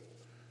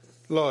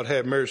 Lord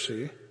have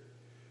mercy.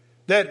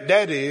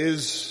 That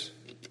is,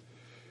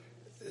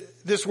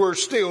 this word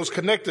still is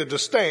connected to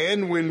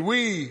stand. When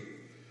we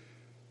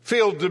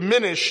feel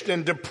diminished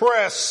and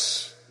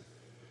depressed,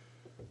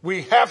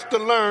 we have to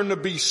learn to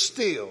be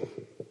still.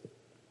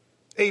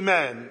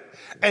 Amen.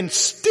 And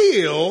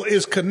still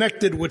is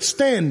connected with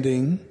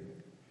standing,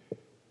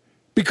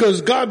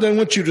 because God doesn't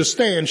want you to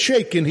stand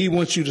shaking. He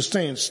wants you to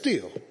stand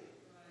still.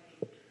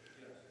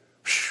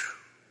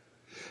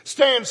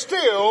 Stand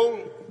still,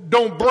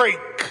 don't break.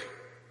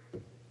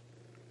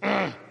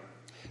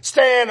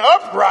 Stand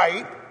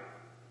upright,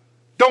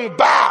 don't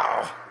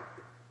bow.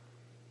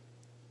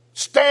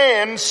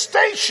 Stand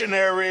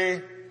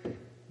stationary,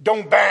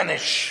 don't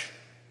banish.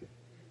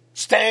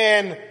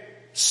 Stand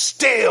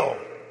still.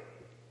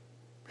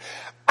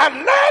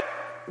 I'm not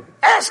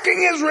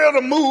asking Israel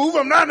to move.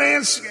 I'm not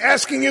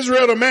asking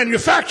Israel to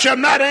manufacture.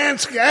 I'm not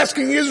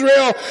asking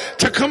Israel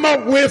to come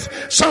up with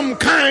some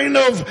kind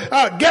of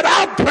get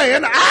out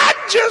plan. I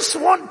just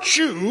want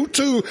you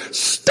to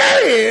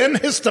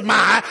stand,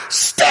 histamai,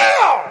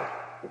 still.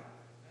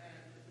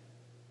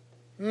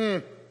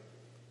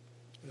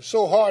 It's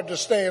so hard to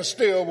stand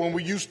still when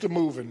we're used to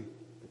moving.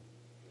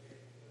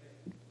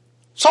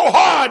 So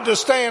hard to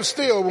stand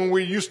still when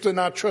we're used to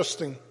not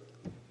trusting.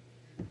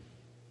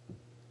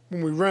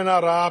 When we run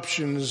out of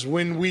options,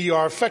 when we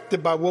are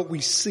affected by what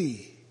we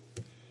see,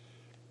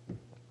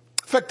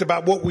 affected by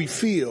what we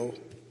feel,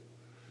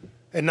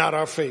 and not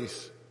our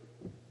faith.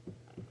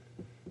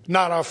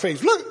 Not our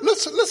faith. Look,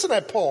 listen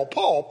at Paul.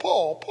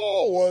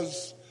 Paul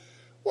was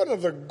one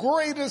of the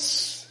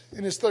greatest,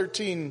 in his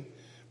 13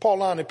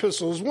 Pauline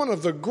epistles, one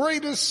of the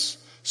greatest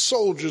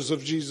soldiers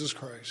of Jesus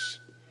Christ.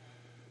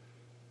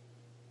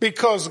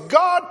 Because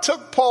God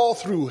took Paul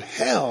through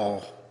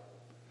hell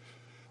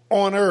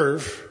on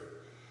earth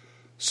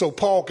so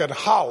Paul could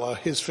holler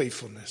his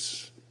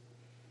faithfulness.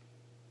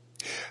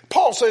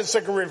 Paul says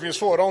in 2 Corinthians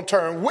 4, don't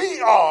turn,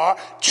 we are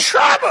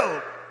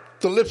troubled.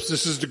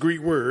 Thalipsis is the Greek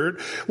word.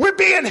 We're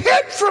being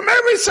hit from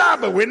every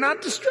side, but we're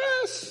not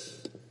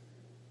distressed.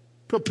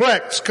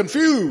 Perplexed,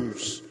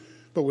 confused,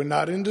 but we're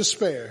not in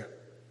despair.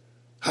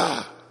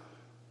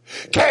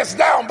 Cast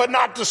down but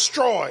not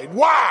destroyed.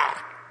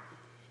 Why?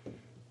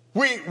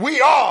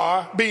 We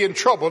are being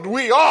troubled.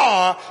 We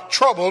are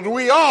troubled.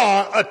 We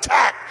are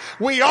attacked.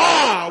 We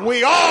are,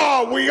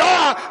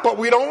 but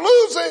we don't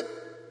lose it.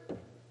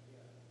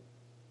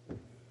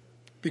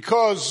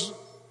 Because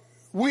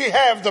we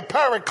have the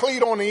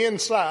Paraclete on the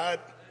inside.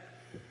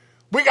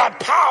 We got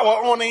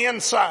power on the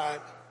inside.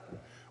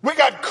 We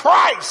got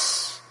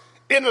Christ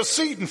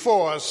interceding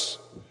for us.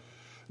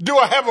 Do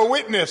I have a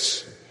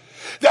witness?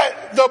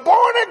 That the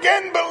born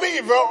again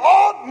believer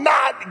ought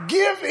not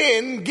give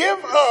in,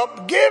 give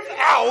up, give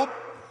out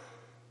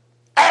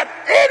at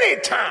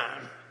any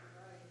time.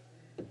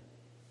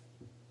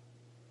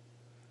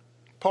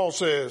 Paul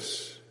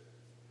says,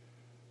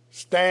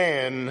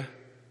 stand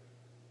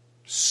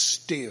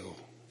still.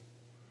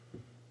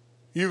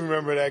 You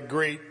remember that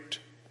great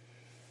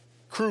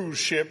cruise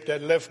ship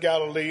that left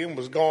Galilee and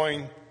was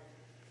going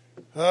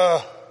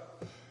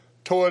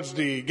towards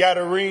the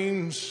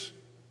Gadarenes.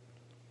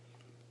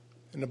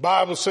 And the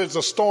Bible says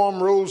a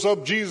storm rose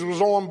up. Jesus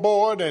was on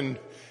board and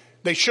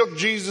they shook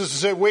Jesus and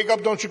said, wake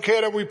up, don't you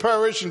care that we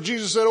perish? And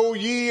Jesus said, oh,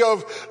 ye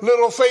of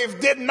little faith,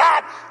 did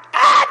not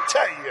I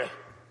tell you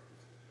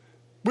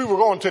we were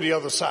going to the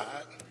other side?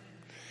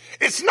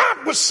 It's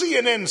not what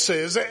CNN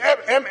says,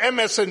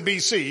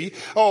 MSNBC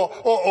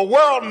or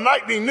World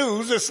Nightly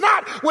News. It's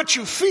not what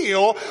you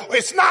feel.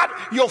 It's not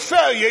your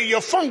failure,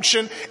 your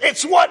function.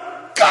 It's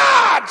what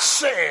God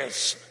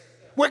says.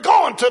 We're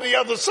going to the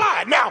other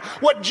side. Now,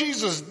 what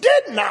Jesus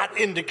did not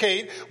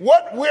indicate,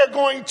 what we're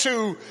going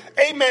to,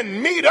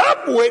 amen, meet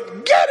up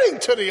with getting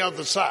to the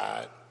other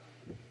side.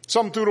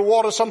 Some through the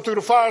water, some through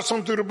the fire,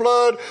 some through the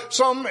blood,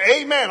 some,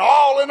 amen,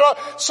 all in all,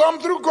 some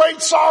through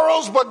great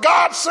sorrows, but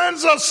God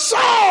sends a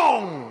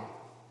song.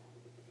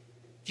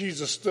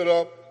 Jesus stood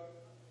up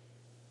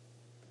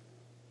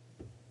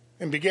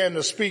and began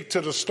to speak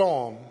to the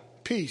storm.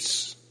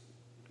 Peace.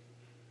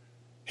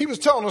 He was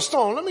telling the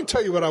storm, let me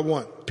tell you what I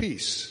want.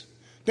 Peace.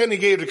 Then he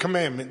gave the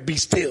commandment, be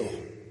still.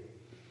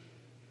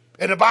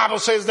 And the Bible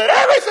says that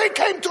everything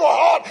came to a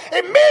halt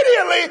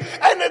immediately,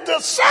 and the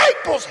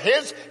disciples,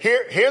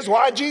 here's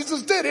why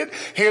Jesus did it.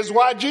 Here's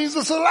why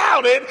Jesus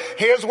allowed it.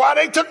 Here's why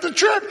they took the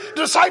trip.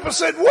 The disciples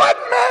said, what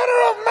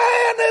manner of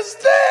man is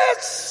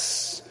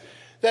this?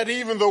 That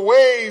even the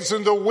waves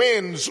and the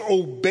winds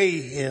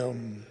obey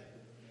him.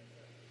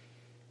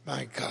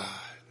 My God.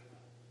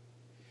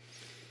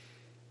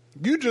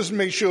 You just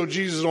make sure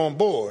Jesus is on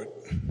board.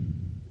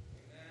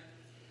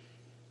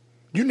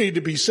 You need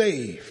to be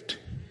saved.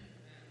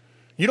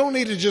 You don't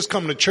need to just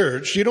come to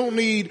church. You don't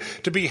need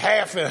to be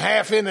half in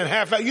and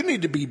half out. You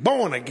need to be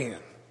born again.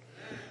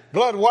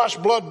 Blood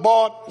washed, blood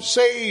bought,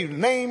 saved,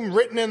 name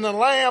written in the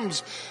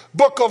Lamb's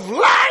book of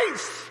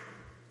life.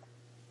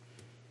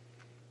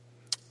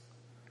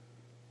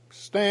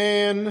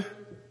 Stand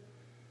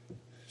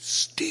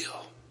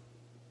still.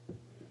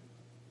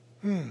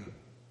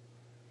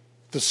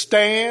 The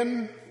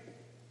stand.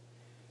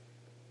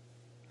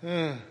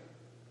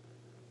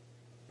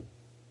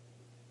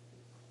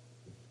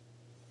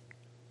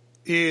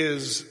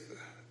 Is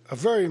a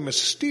very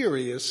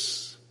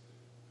mysterious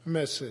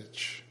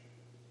message.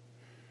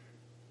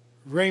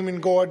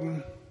 Raymond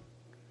Gordon,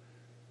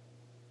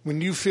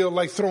 when you feel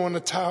like throwing the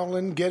towel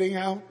in, getting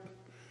out,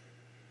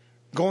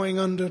 going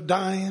under,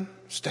 dying,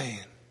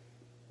 stand.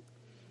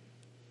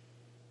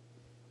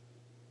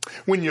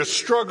 When you're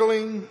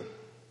struggling,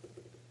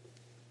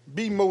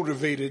 be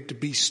motivated to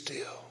be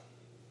still.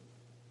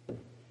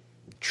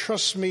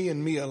 Trust me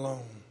and me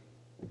alone.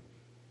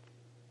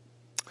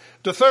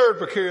 The third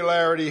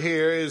peculiarity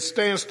here is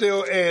stand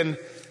still and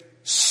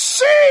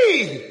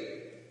see.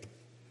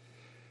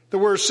 The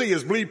word see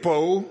is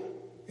blepo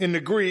in the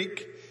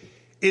Greek.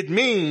 It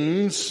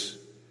means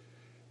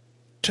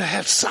to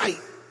have sight.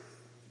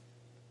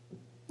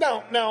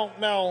 Now,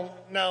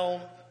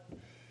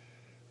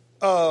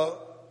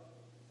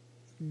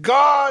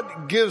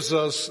 God gives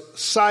us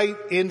sight,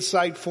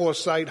 insight,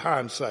 foresight,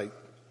 hindsight.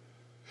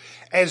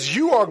 As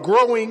you are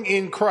growing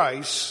in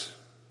Christ,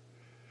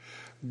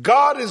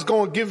 God is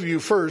going to give you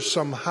first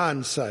some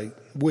hindsight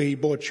where he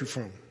brought you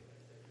from.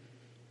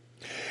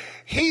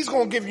 He's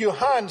going to give you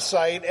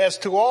hindsight as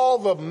to all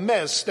the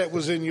mess that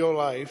was in your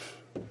life,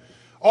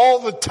 all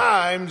the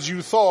times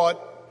you thought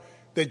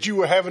that you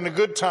were having a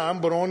good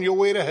time but on your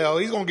way to hell.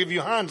 He's going to give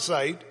you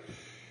hindsight.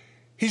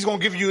 He's going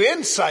to give you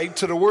insight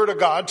to the word of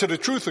God, to the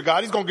truth of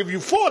God. He's going to give you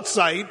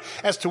foresight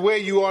as to where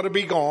you ought to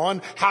be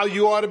going, how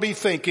you ought to be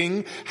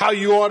thinking, how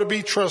you ought to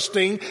be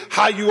trusting,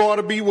 how you ought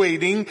to be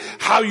waiting,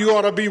 how you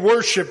ought to be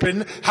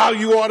worshiping, how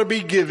you ought to be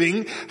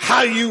giving,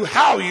 how.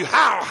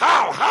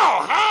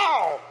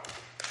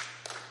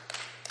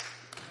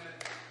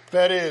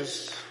 That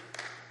is,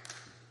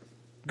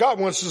 God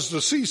wants us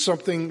to see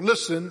something,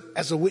 listen,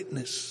 as a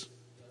witness.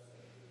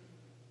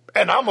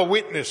 And I'm a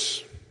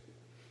witness.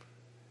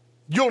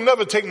 You'll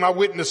never take my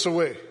witness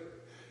away.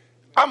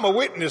 I'm a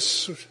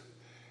witness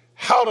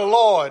how the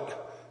Lord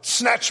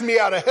snatched me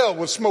out of hell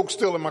with smoke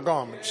still in my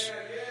garments.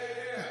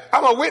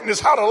 I'm a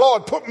witness how the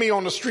Lord put me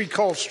on the street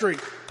called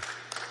straight.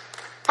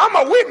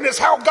 I'm a witness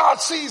how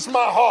God sees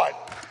my heart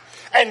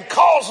and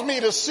calls me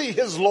to see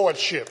his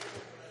lordship.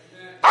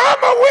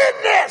 I'm a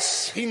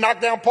witness. He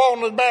knocked down Paul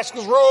on the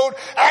Damascus road,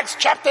 Acts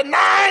chapter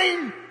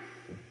 9.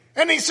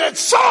 And he said,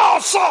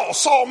 Saul, Saul.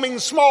 Saul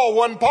means small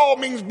one. Paul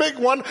means big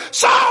one.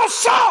 Saul,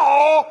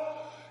 Saul.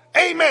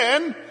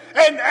 Amen.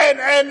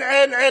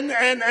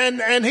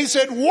 And he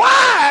said,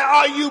 why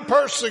are you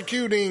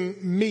persecuting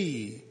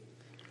me?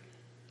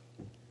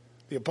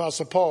 The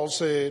Apostle Paul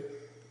said,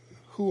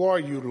 who are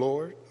you,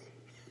 Lord?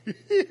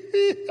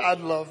 I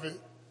love it.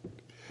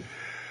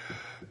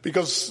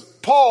 Because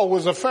Paul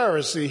was a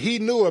Pharisee. He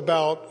knew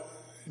about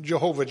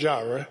Jehovah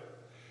Jireh,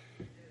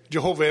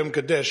 Jehovah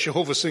M'Kadesh,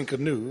 Jehovah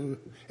Sinkanu,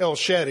 El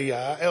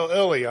Shaddai, El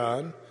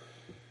Elyon.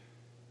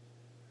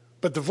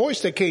 But the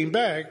voice that came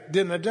back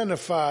didn't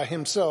identify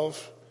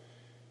himself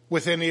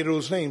with any of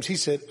those names. He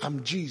said,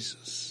 I'm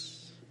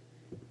Jesus,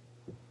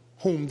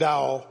 whom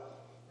thou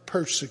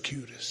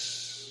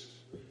persecutest.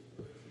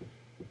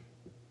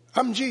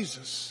 I'm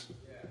Jesus.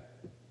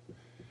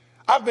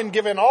 I've been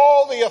given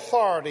all the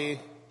authority,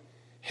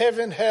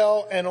 heaven,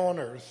 hell, and on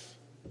earth.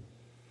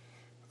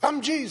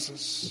 I'm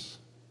Jesus,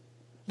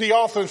 the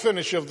author and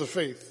finisher of the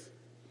faith.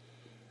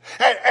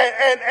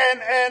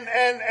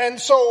 And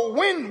so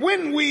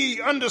when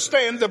we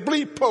understand the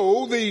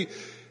bleepo, the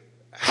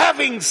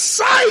having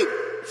sight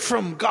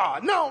from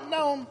God.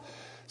 Now,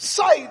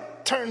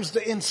 sight turns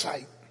to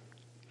insight.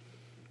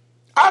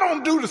 I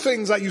don't do the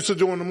things I used to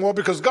do anymore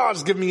because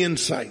God's given me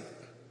insight.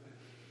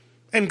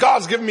 And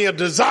God's given me a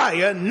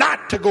desire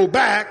not to go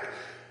back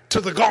to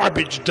the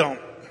garbage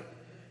dump.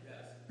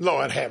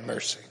 Lord have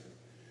mercy.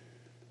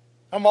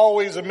 I'm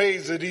always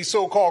amazed at these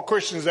so-called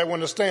Christians that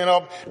want to stand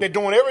up. They're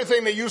doing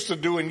everything they used to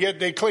do, and yet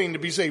they claim to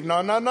be saved.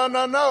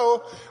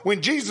 No.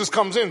 When Jesus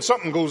comes in,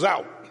 something goes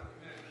out.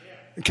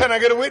 Can I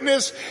get a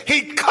witness?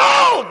 He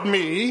called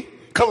me,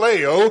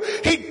 Kaleo,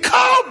 he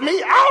called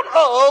me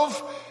out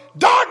of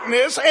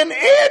darkness and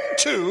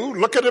into,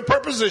 look at the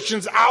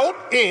prepositions,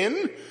 out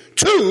in,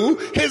 to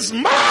his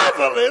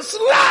marvelous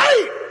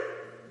light.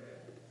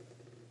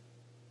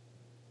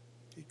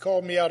 He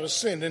called me out of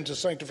sin into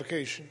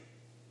sanctification.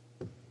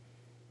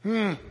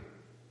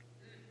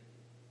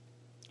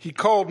 He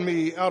called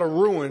me out of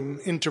ruin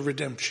into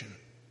redemption.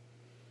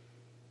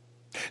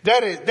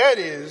 That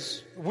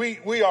is,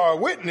 we are a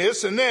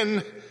witness, and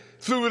then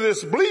through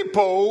this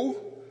bleepo,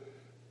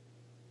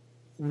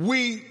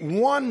 we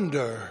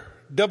wonder,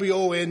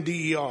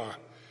 W-O-N-D-E-R.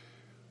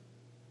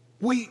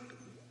 We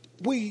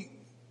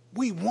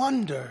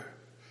wonder,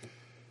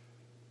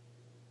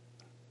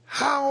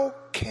 how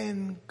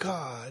can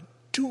God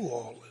do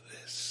all of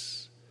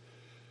this?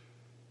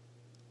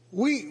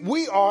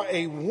 We are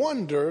a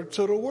wonder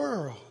to the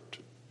world.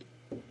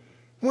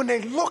 When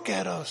they look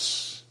at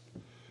us,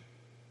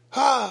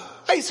 I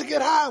used to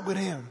get high with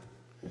him.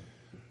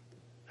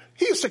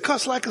 He used to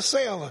cuss like a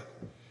sailor.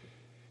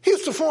 He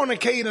used to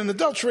fornicate and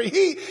adultery.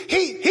 He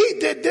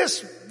did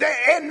this, that,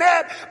 and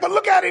that, but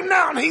look at him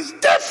now, and he's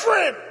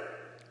different.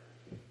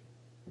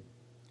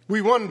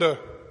 We wonder,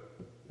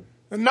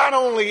 and not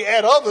only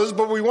at others,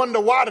 but we wonder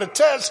why the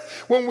test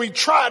when we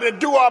try to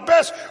do our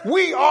best.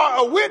 We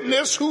are a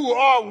witness who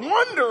are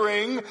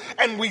wondering,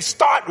 and we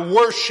start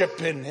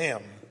worshiping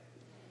him.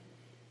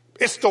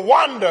 It's the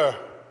wonder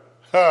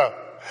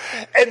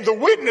and the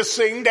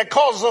witnessing that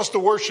causes us to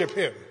worship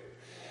him.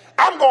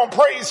 I'm going to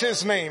praise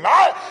his name.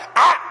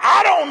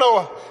 I don't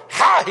know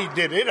how he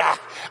did it.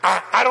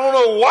 I don't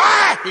know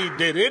why he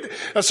did it.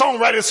 A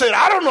songwriter said,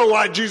 I don't know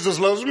why Jesus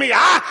loves me.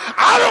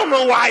 I don't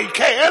know why he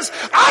cares.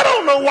 I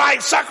don't know why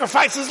he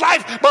sacrificed his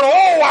life. But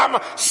oh, I'm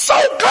so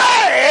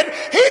glad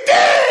he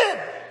did.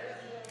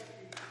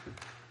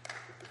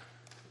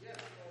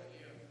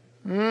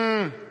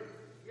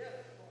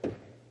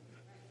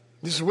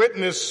 This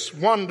witness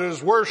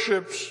wonders,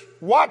 worships,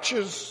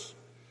 watches.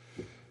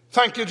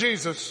 Thank you,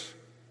 Jesus.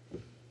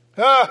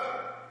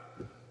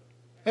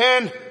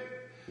 And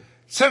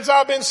since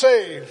I've been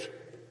saved,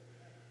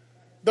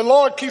 the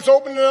Lord keeps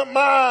opening up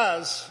my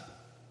eyes.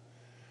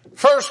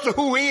 First to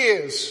who he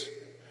is.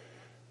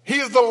 He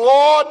is the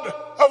Lord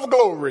of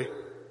glory.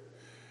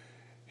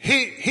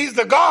 He's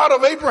the God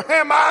of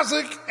Abraham,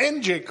 Isaac,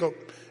 and Jacob.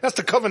 That's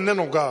the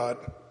covenantal God.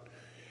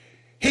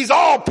 He's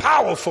all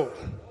powerful.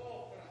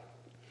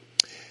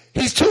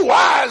 He's too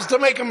wise to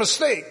make a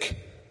mistake.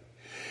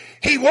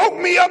 He woke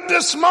me up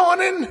this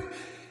morning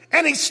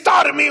and he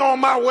started me on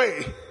my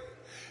way.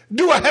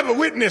 Do I have a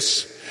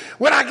witness?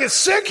 When I get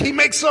sick, he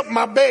makes up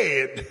my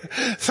bed.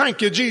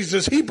 Thank you,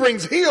 Jesus. He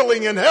brings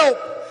healing and help.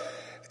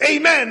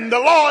 Amen. The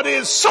Lord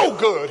is so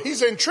good.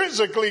 He's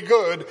intrinsically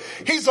good.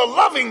 He's a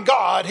loving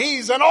God.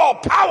 He's an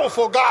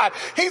all-powerful God.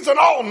 He's an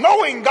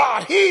all-knowing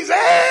God. He's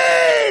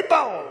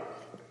able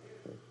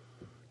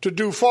to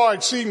do far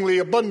exceedingly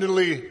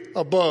abundantly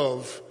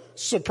above,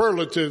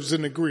 superlatives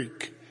in the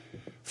Greek.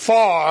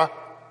 Far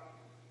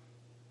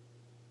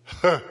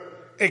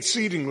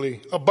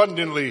exceedingly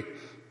abundantly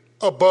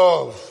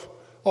above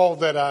all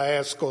that I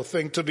ask or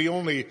think, to the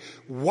only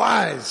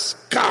wise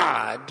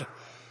God,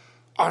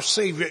 our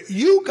Savior.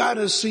 You got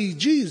to see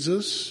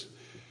Jesus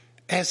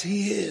as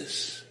he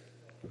is.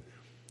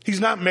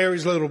 He's not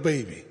Mary's little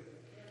baby.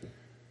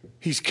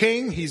 He's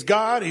king, he's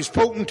God, he's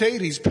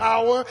potentate, he's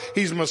power,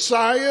 he's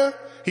Messiah,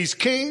 he's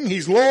king,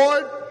 he's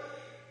Lord.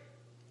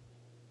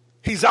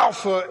 He's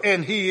Alpha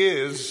and he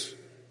is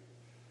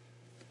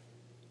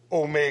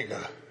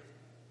Omega.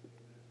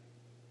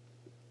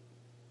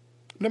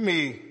 Let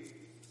me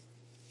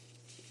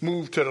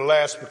move to the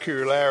last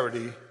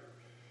peculiarity.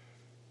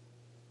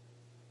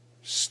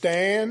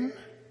 Stand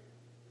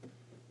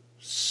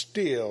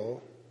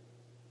still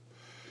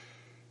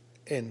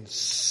and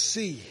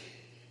see.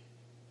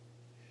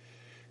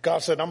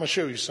 God said, I'm going to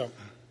show you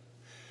something.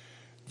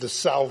 The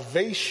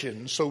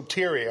salvation,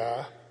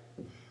 soteria,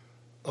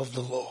 of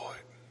the Lord.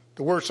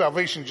 The word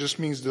salvation just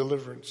means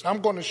deliverance.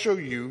 I'm going to show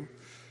you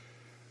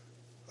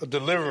a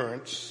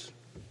deliverance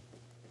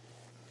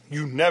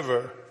you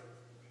never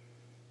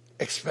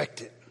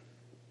expected.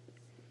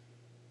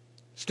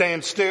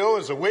 Stand still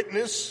as a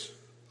witness,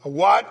 a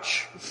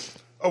watch,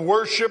 a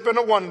worship, and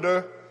a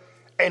wonder,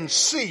 and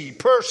see,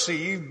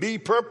 perceive, be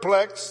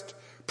perplexed,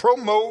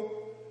 promote,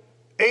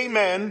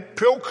 amen,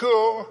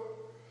 procure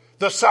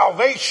the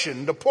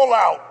salvation, the pull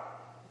out,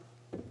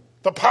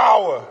 the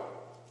power,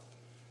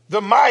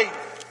 the might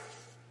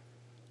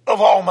of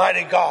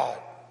Almighty God.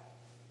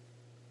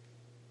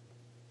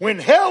 When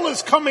hell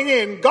is coming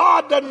in,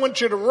 God doesn't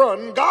want you to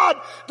run.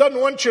 God doesn't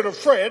want you to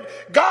fret.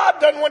 God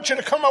doesn't want you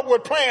to come up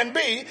with plan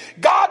B.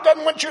 God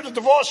doesn't want you to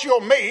divorce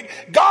your mate.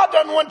 God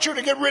doesn't want you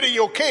to get rid of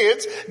your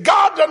kids.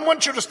 God doesn't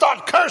want you to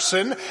start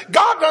cursing.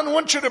 God doesn't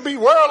want you to be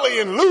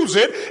worldly and lose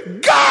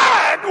it.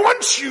 God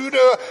wants you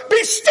to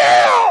be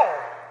still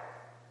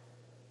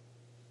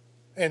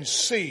and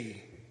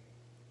see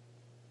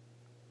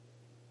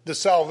the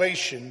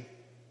salvation,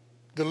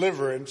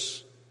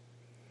 deliverance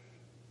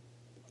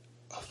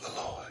of the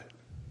Lord.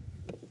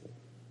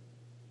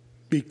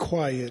 Be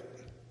quiet.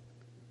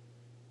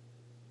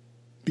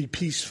 Be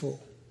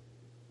peaceful.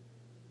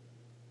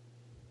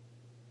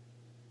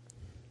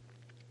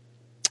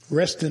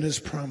 Rest in his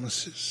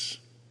promises.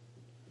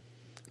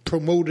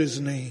 Promote his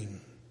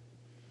name.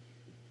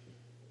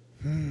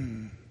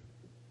 And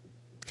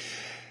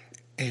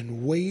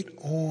wait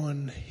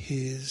on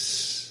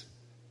his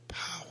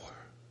power.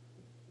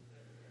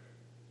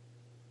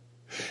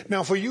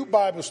 Now, for you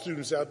Bible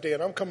students out there,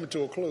 and I'm coming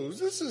to a close,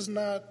 this is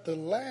not the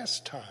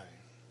last time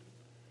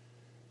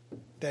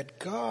that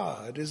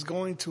God is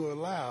going to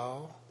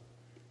allow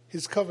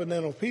his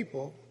covenantal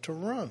people to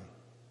run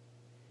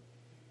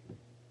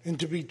and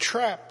to be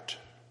trapped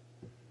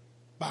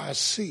by a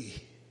sea.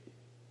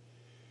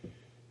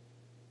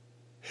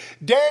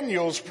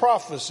 Daniel's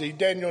prophecy,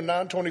 Daniel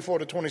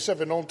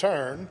 9:24-27, don't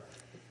turn.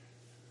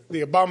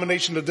 The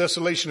abomination of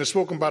desolation is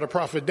spoken by the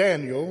prophet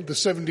Daniel, the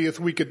 70th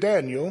week of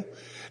Daniel.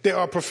 There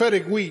are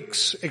prophetic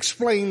weeks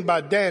explained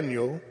by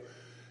Daniel,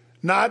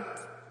 not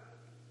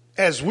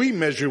as we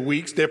measure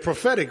weeks, they're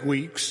prophetic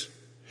weeks.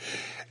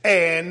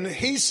 And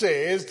he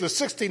says the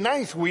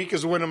 69th week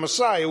is when the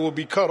Messiah will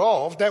be cut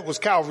off. That was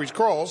Calvary's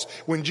cross,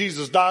 when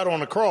Jesus died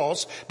on the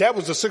cross. That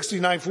was the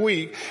 69th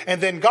week.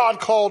 And then God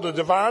called a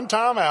divine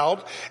time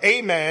out.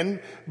 Amen.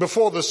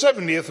 Before the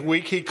 70th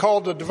week, he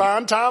called a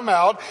divine time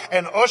out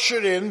and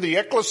ushered in the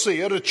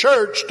ecclesia, the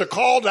church, the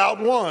called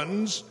out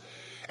ones.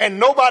 And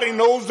nobody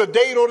knows the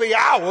date or the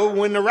hour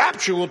when the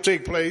rapture will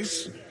take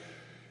place.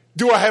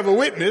 Do I have a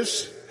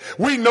witness?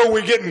 We know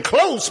we're getting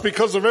close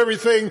because of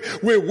everything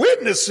we're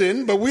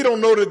witnessing, but we don't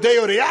know the day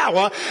or the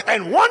hour.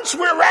 And once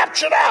we're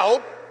raptured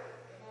out,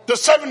 the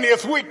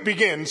 70th week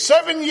begins.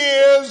 7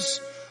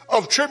 years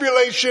of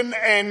tribulation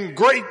and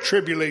great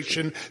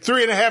tribulation.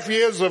 3.5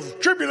 years of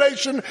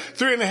tribulation,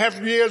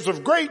 3.5 years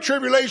of great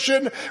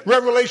tribulation.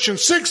 Revelation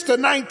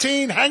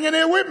 6-19, hang in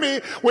there with me,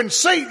 when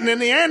Satan and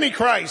the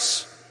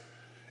Antichrist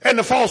and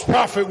the false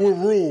prophet will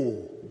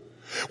rule.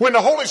 When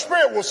the Holy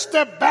Spirit will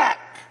step back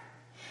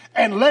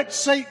and let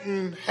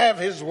Satan have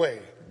his way.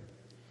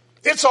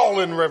 It's all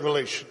in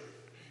Revelation.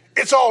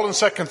 It's all in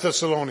 2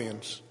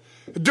 Thessalonians.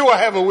 Do I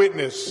have a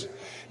witness?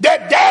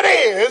 That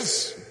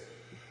is,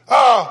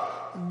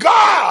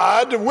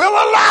 God will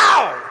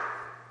allow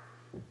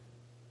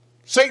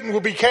Satan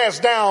will be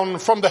cast down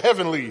from the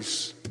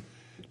heavenlies.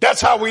 That's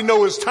how we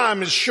know his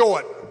time is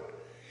short.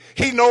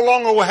 He no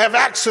longer will have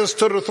access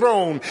to the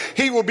throne.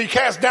 He will be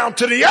cast down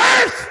to the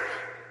earth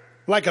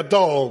like a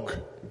dog.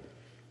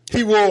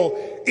 He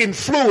will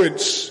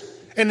influence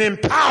and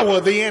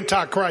empower the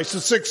Antichrist, the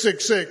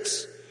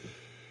 666.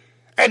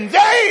 And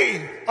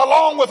they,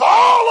 along with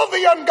all of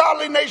the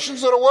ungodly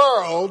nations of the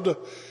world,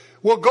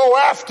 will go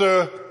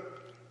after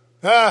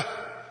the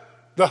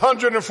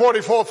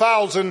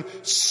 144,000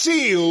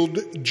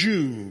 sealed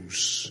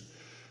Jews,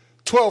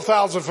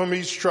 12,000 from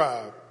each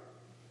tribe.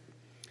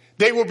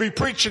 They will be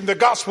preaching the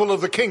gospel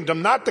of the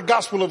kingdom, not the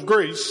gospel of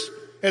grace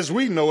as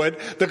we know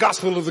it, the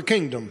gospel of the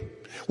kingdom,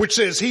 which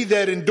says, he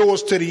that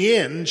endures to the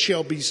end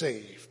shall be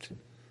saved.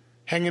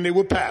 Hanging there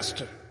with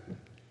pastor.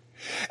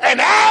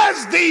 And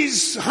as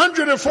these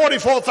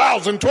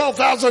 144,000,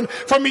 12,000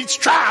 from each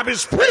tribe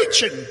is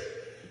preaching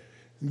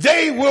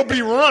They will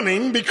be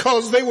running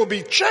because they will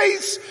be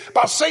chased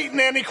by Satan,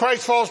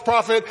 Antichrist, false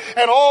prophet,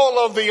 and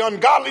all of the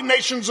ungodly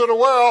nations of the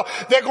world.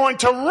 They're going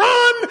to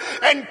run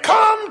and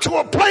come to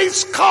a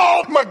place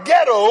called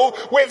Megiddo,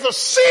 where the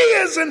sea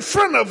is in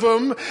front of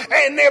them,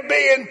 and they're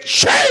being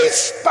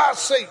chased by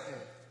Satan.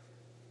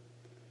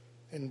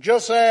 And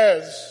just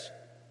as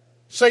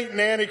Satan,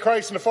 the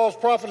Antichrist, and the false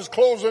prophet is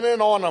closing in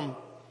on them,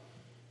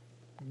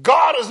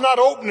 God is not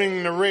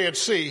opening the Red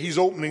Sea. He's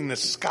opening the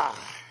sky.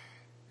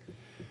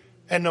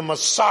 And the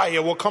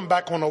Messiah will come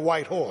back on a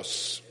white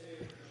horse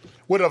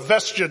with a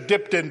vesture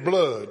dipped in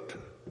blood.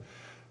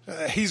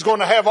 He's going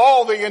to have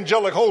all the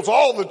angelic hosts,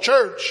 all the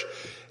church.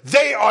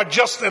 They are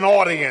just an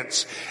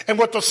audience. And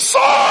with the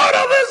sword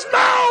of his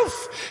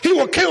mouth, he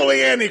will kill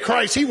the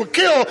Antichrist. He will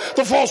kill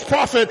the false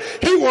prophet.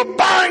 He will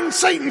bind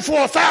Satan for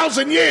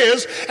 1,000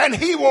 years. And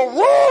he will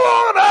rule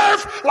on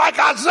earth, like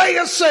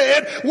Isaiah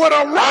said, with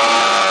a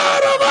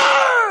rod of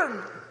iron.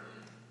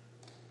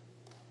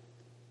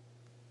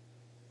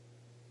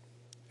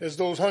 As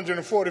those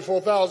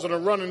 144,000 are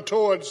running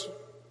towards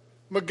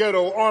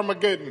Megiddo,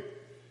 Armageddon,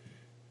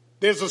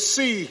 there's a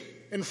sea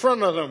in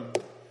front of them.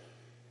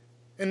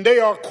 And they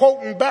are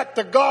quoting back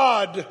to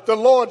God the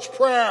Lord's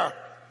Prayer,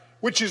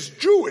 which is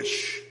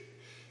Jewish.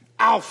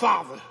 Our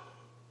Father,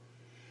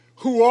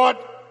 who art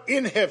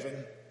in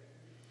heaven,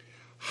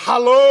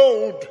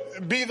 hallowed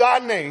be thy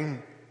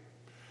name.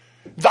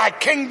 Thy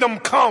kingdom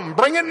come.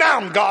 Bring it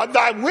down, God.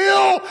 Thy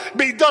will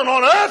be done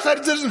on earth as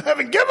it is in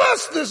heaven. Give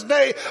us this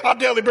day our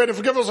daily bread, and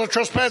forgive us our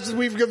trespasses.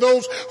 We forgive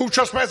those who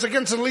trespass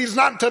against us, and lead us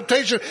not in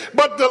temptation,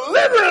 but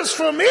deliver us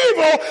from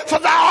evil. For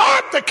thou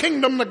art the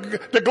kingdom,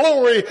 the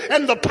glory,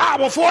 and the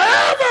power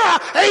forever.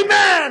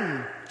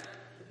 Amen.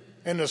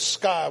 And the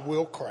sky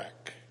will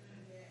crack.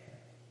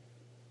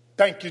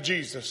 Thank you,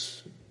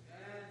 Jesus.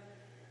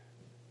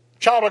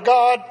 Child of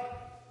God,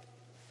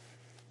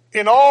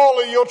 in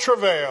all of your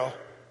travail,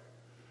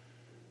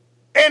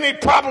 any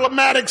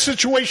problematic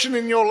situation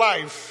in your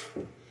life,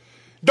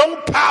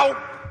 don't pout,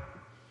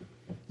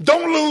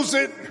 don't lose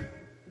it.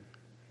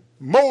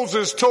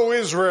 Moses told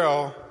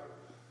Israel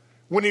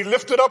when he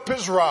lifted up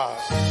his rod,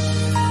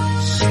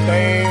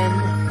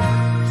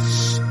 stand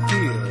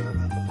still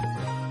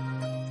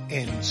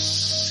and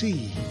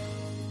see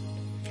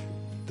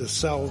the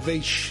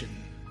salvation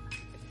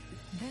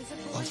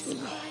of the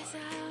Lord.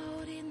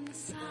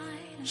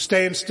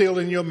 Stand still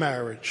in your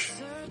marriage.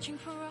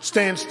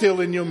 Stand still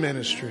in your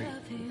ministry.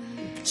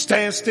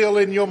 Stand still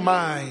in your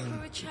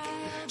mind.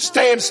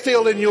 Stand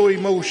still in your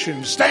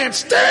emotions. Stand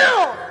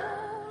still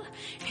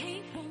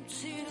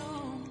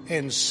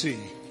and see.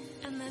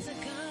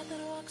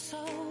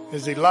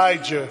 As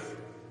Elijah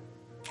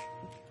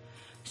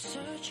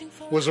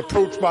was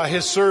approached by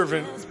his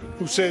servant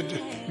who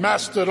said,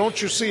 Master,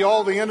 don't you see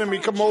all the enemy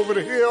come over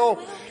the hill?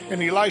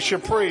 And Elisha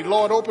prayed,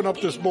 Lord, open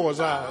up this boy's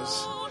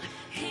eyes.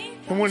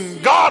 And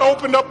when God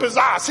opened up his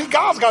eyes, see,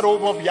 God's got to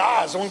open up your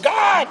eyes. When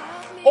God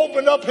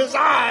opened up his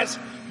eyes,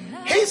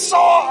 he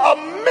saw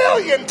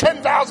 1,000,000,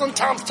 10,000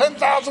 times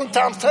 10,000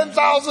 times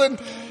 10,000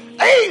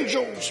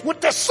 angels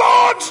with their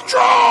swords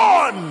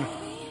drawn.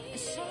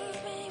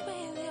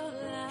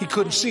 He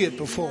couldn't see it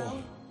before.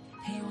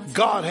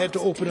 God had to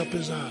open up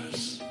his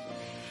eyes.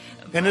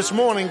 And this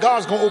morning,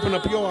 God's going to open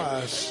up your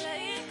eyes.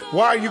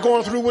 Why are you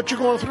going through what you're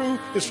going through?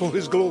 It's for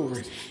his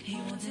glory.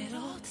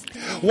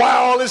 Why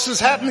all this is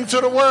happening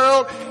to the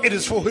world? It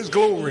is for his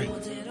glory.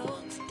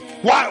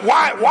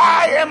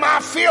 Why am I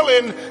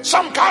feeling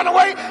some kind of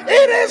way?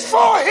 It is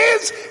for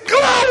his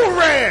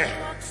glory.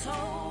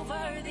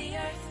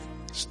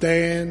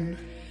 Stand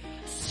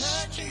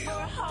still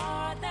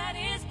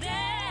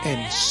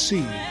and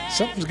see.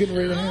 Something's getting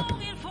ready to happen.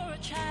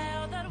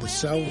 The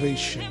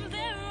salvation of the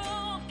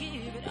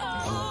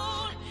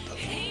Lord.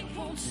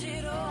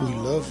 We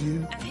love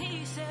you.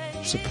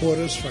 Support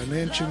us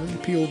financially.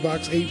 P.O.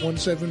 Box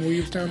 817,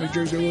 Williamstown, New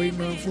Jersey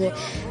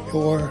 08994,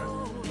 or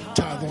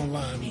tithe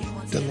online.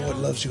 The Lord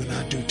loves you and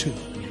I do too.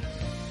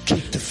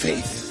 Keep the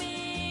faith.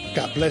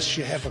 God bless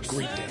you. Have a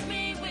great day.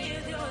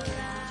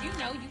 Did you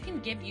know you can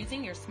give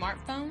using your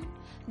smartphone?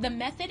 The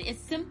method is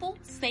simple,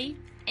 safe,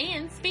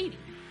 and speedy.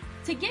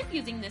 To give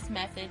using this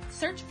method,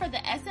 search for the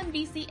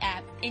SMBC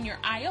app in your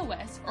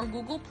iOS or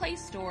Google Play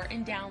Store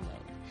and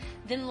download.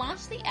 Then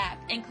launch the app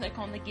and click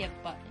on the Give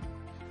button.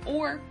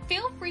 Or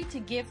feel free to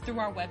give through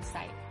our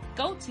website.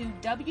 Go to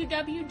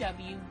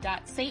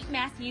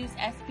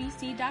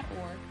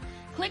www.stmatthewssbc.org,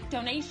 click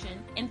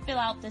Donation, and fill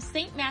out the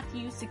St.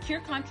 Matthews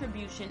Secure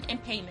Contribution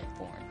and Payment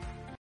form.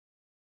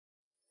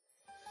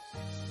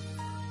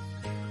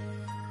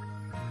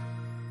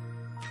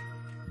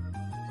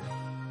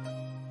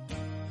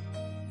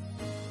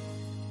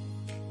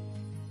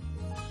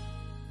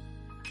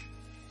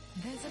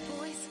 There's a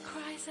voice that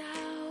cries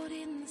out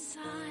in the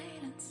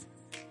silence,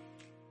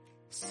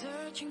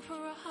 searching for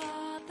a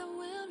heart that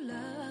will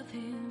love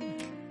him,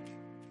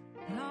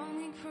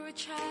 longing for a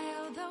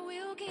child that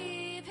will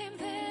give him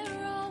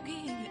their all,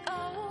 give it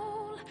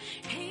all.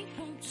 He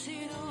wants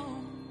it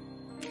all.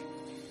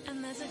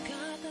 And there's a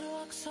God that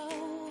walks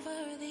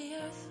over the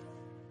earth,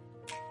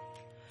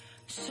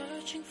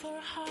 Searching for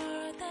a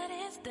heart that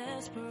is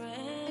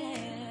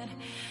desperate,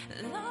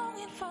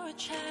 longing for a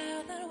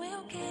child that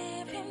will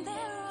give him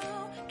their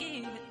all,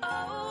 give it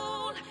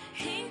all.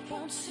 He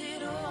wants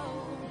it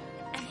all,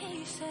 and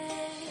he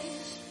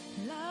says,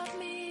 love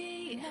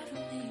me,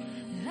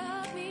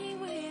 love me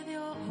with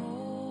your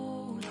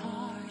whole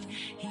heart.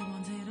 He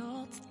wants it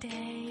all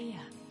today.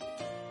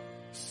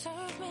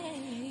 Serve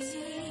me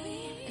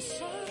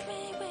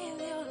with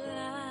your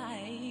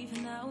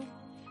life now.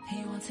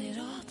 He wants it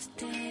all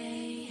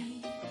today.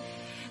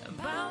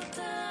 Bow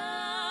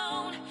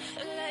down,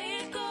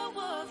 let go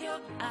of your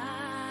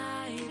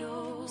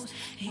idols.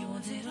 He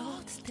wants it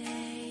all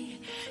today.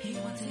 He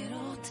wants it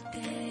all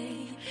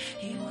today.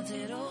 He wants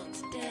it all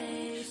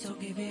today. So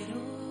give it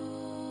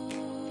all.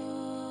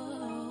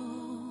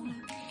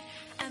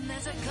 And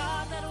there's a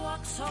God that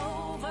walks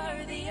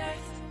over the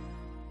earth,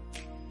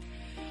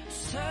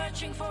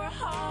 searching for a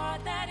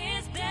heart that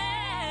is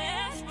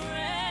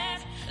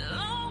desperate,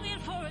 longing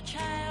for a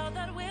child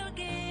that will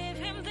give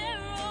him their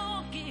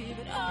all, give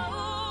it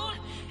all.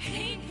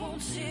 He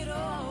wants it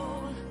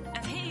all,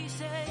 and he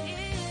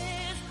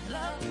says,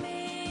 love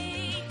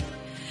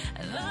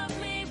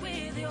me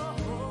with your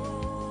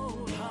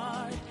whole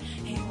heart.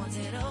 He wants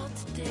it all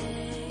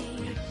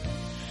today.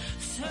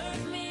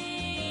 Serve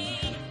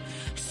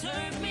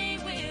me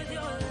with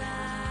your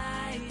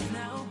life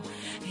now.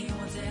 He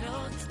wants it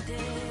all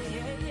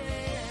today.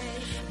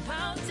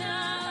 Bow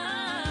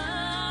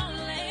down,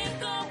 let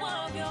go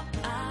of your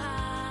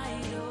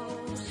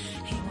idols.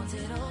 He wants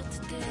it all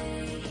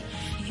today.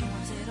 He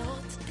wants it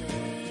all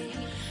today.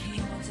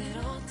 He wants it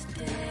all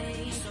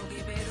today. So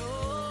give it all.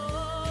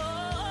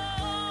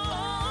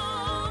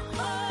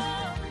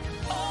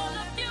 All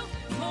of you,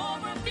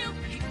 more of you.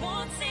 He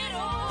wants it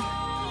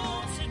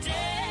all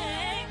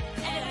today.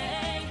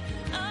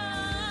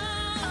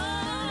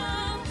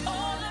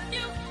 All of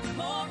you,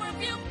 more of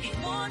you. He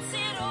wants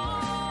it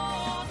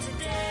all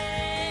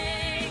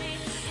today.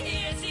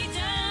 Yes, he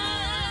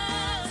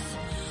does.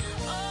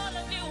 All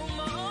of you,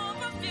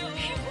 more of you.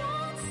 He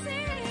wants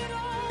it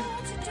all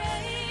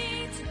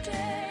today,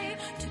 today,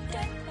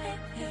 today.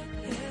 He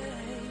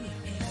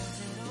wants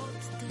it all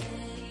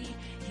today.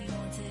 He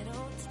wants it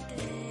all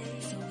today.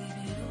 So give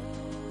it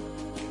all.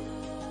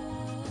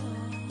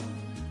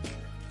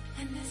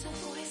 And there's a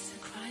voice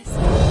that cries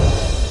out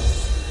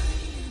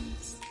in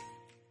silence.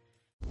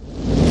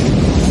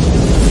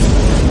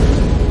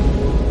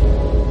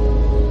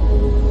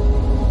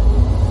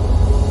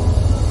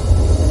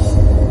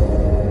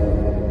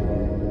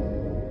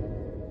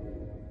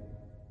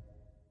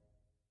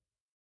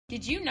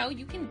 Did you know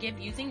you can give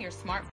using your smartphone?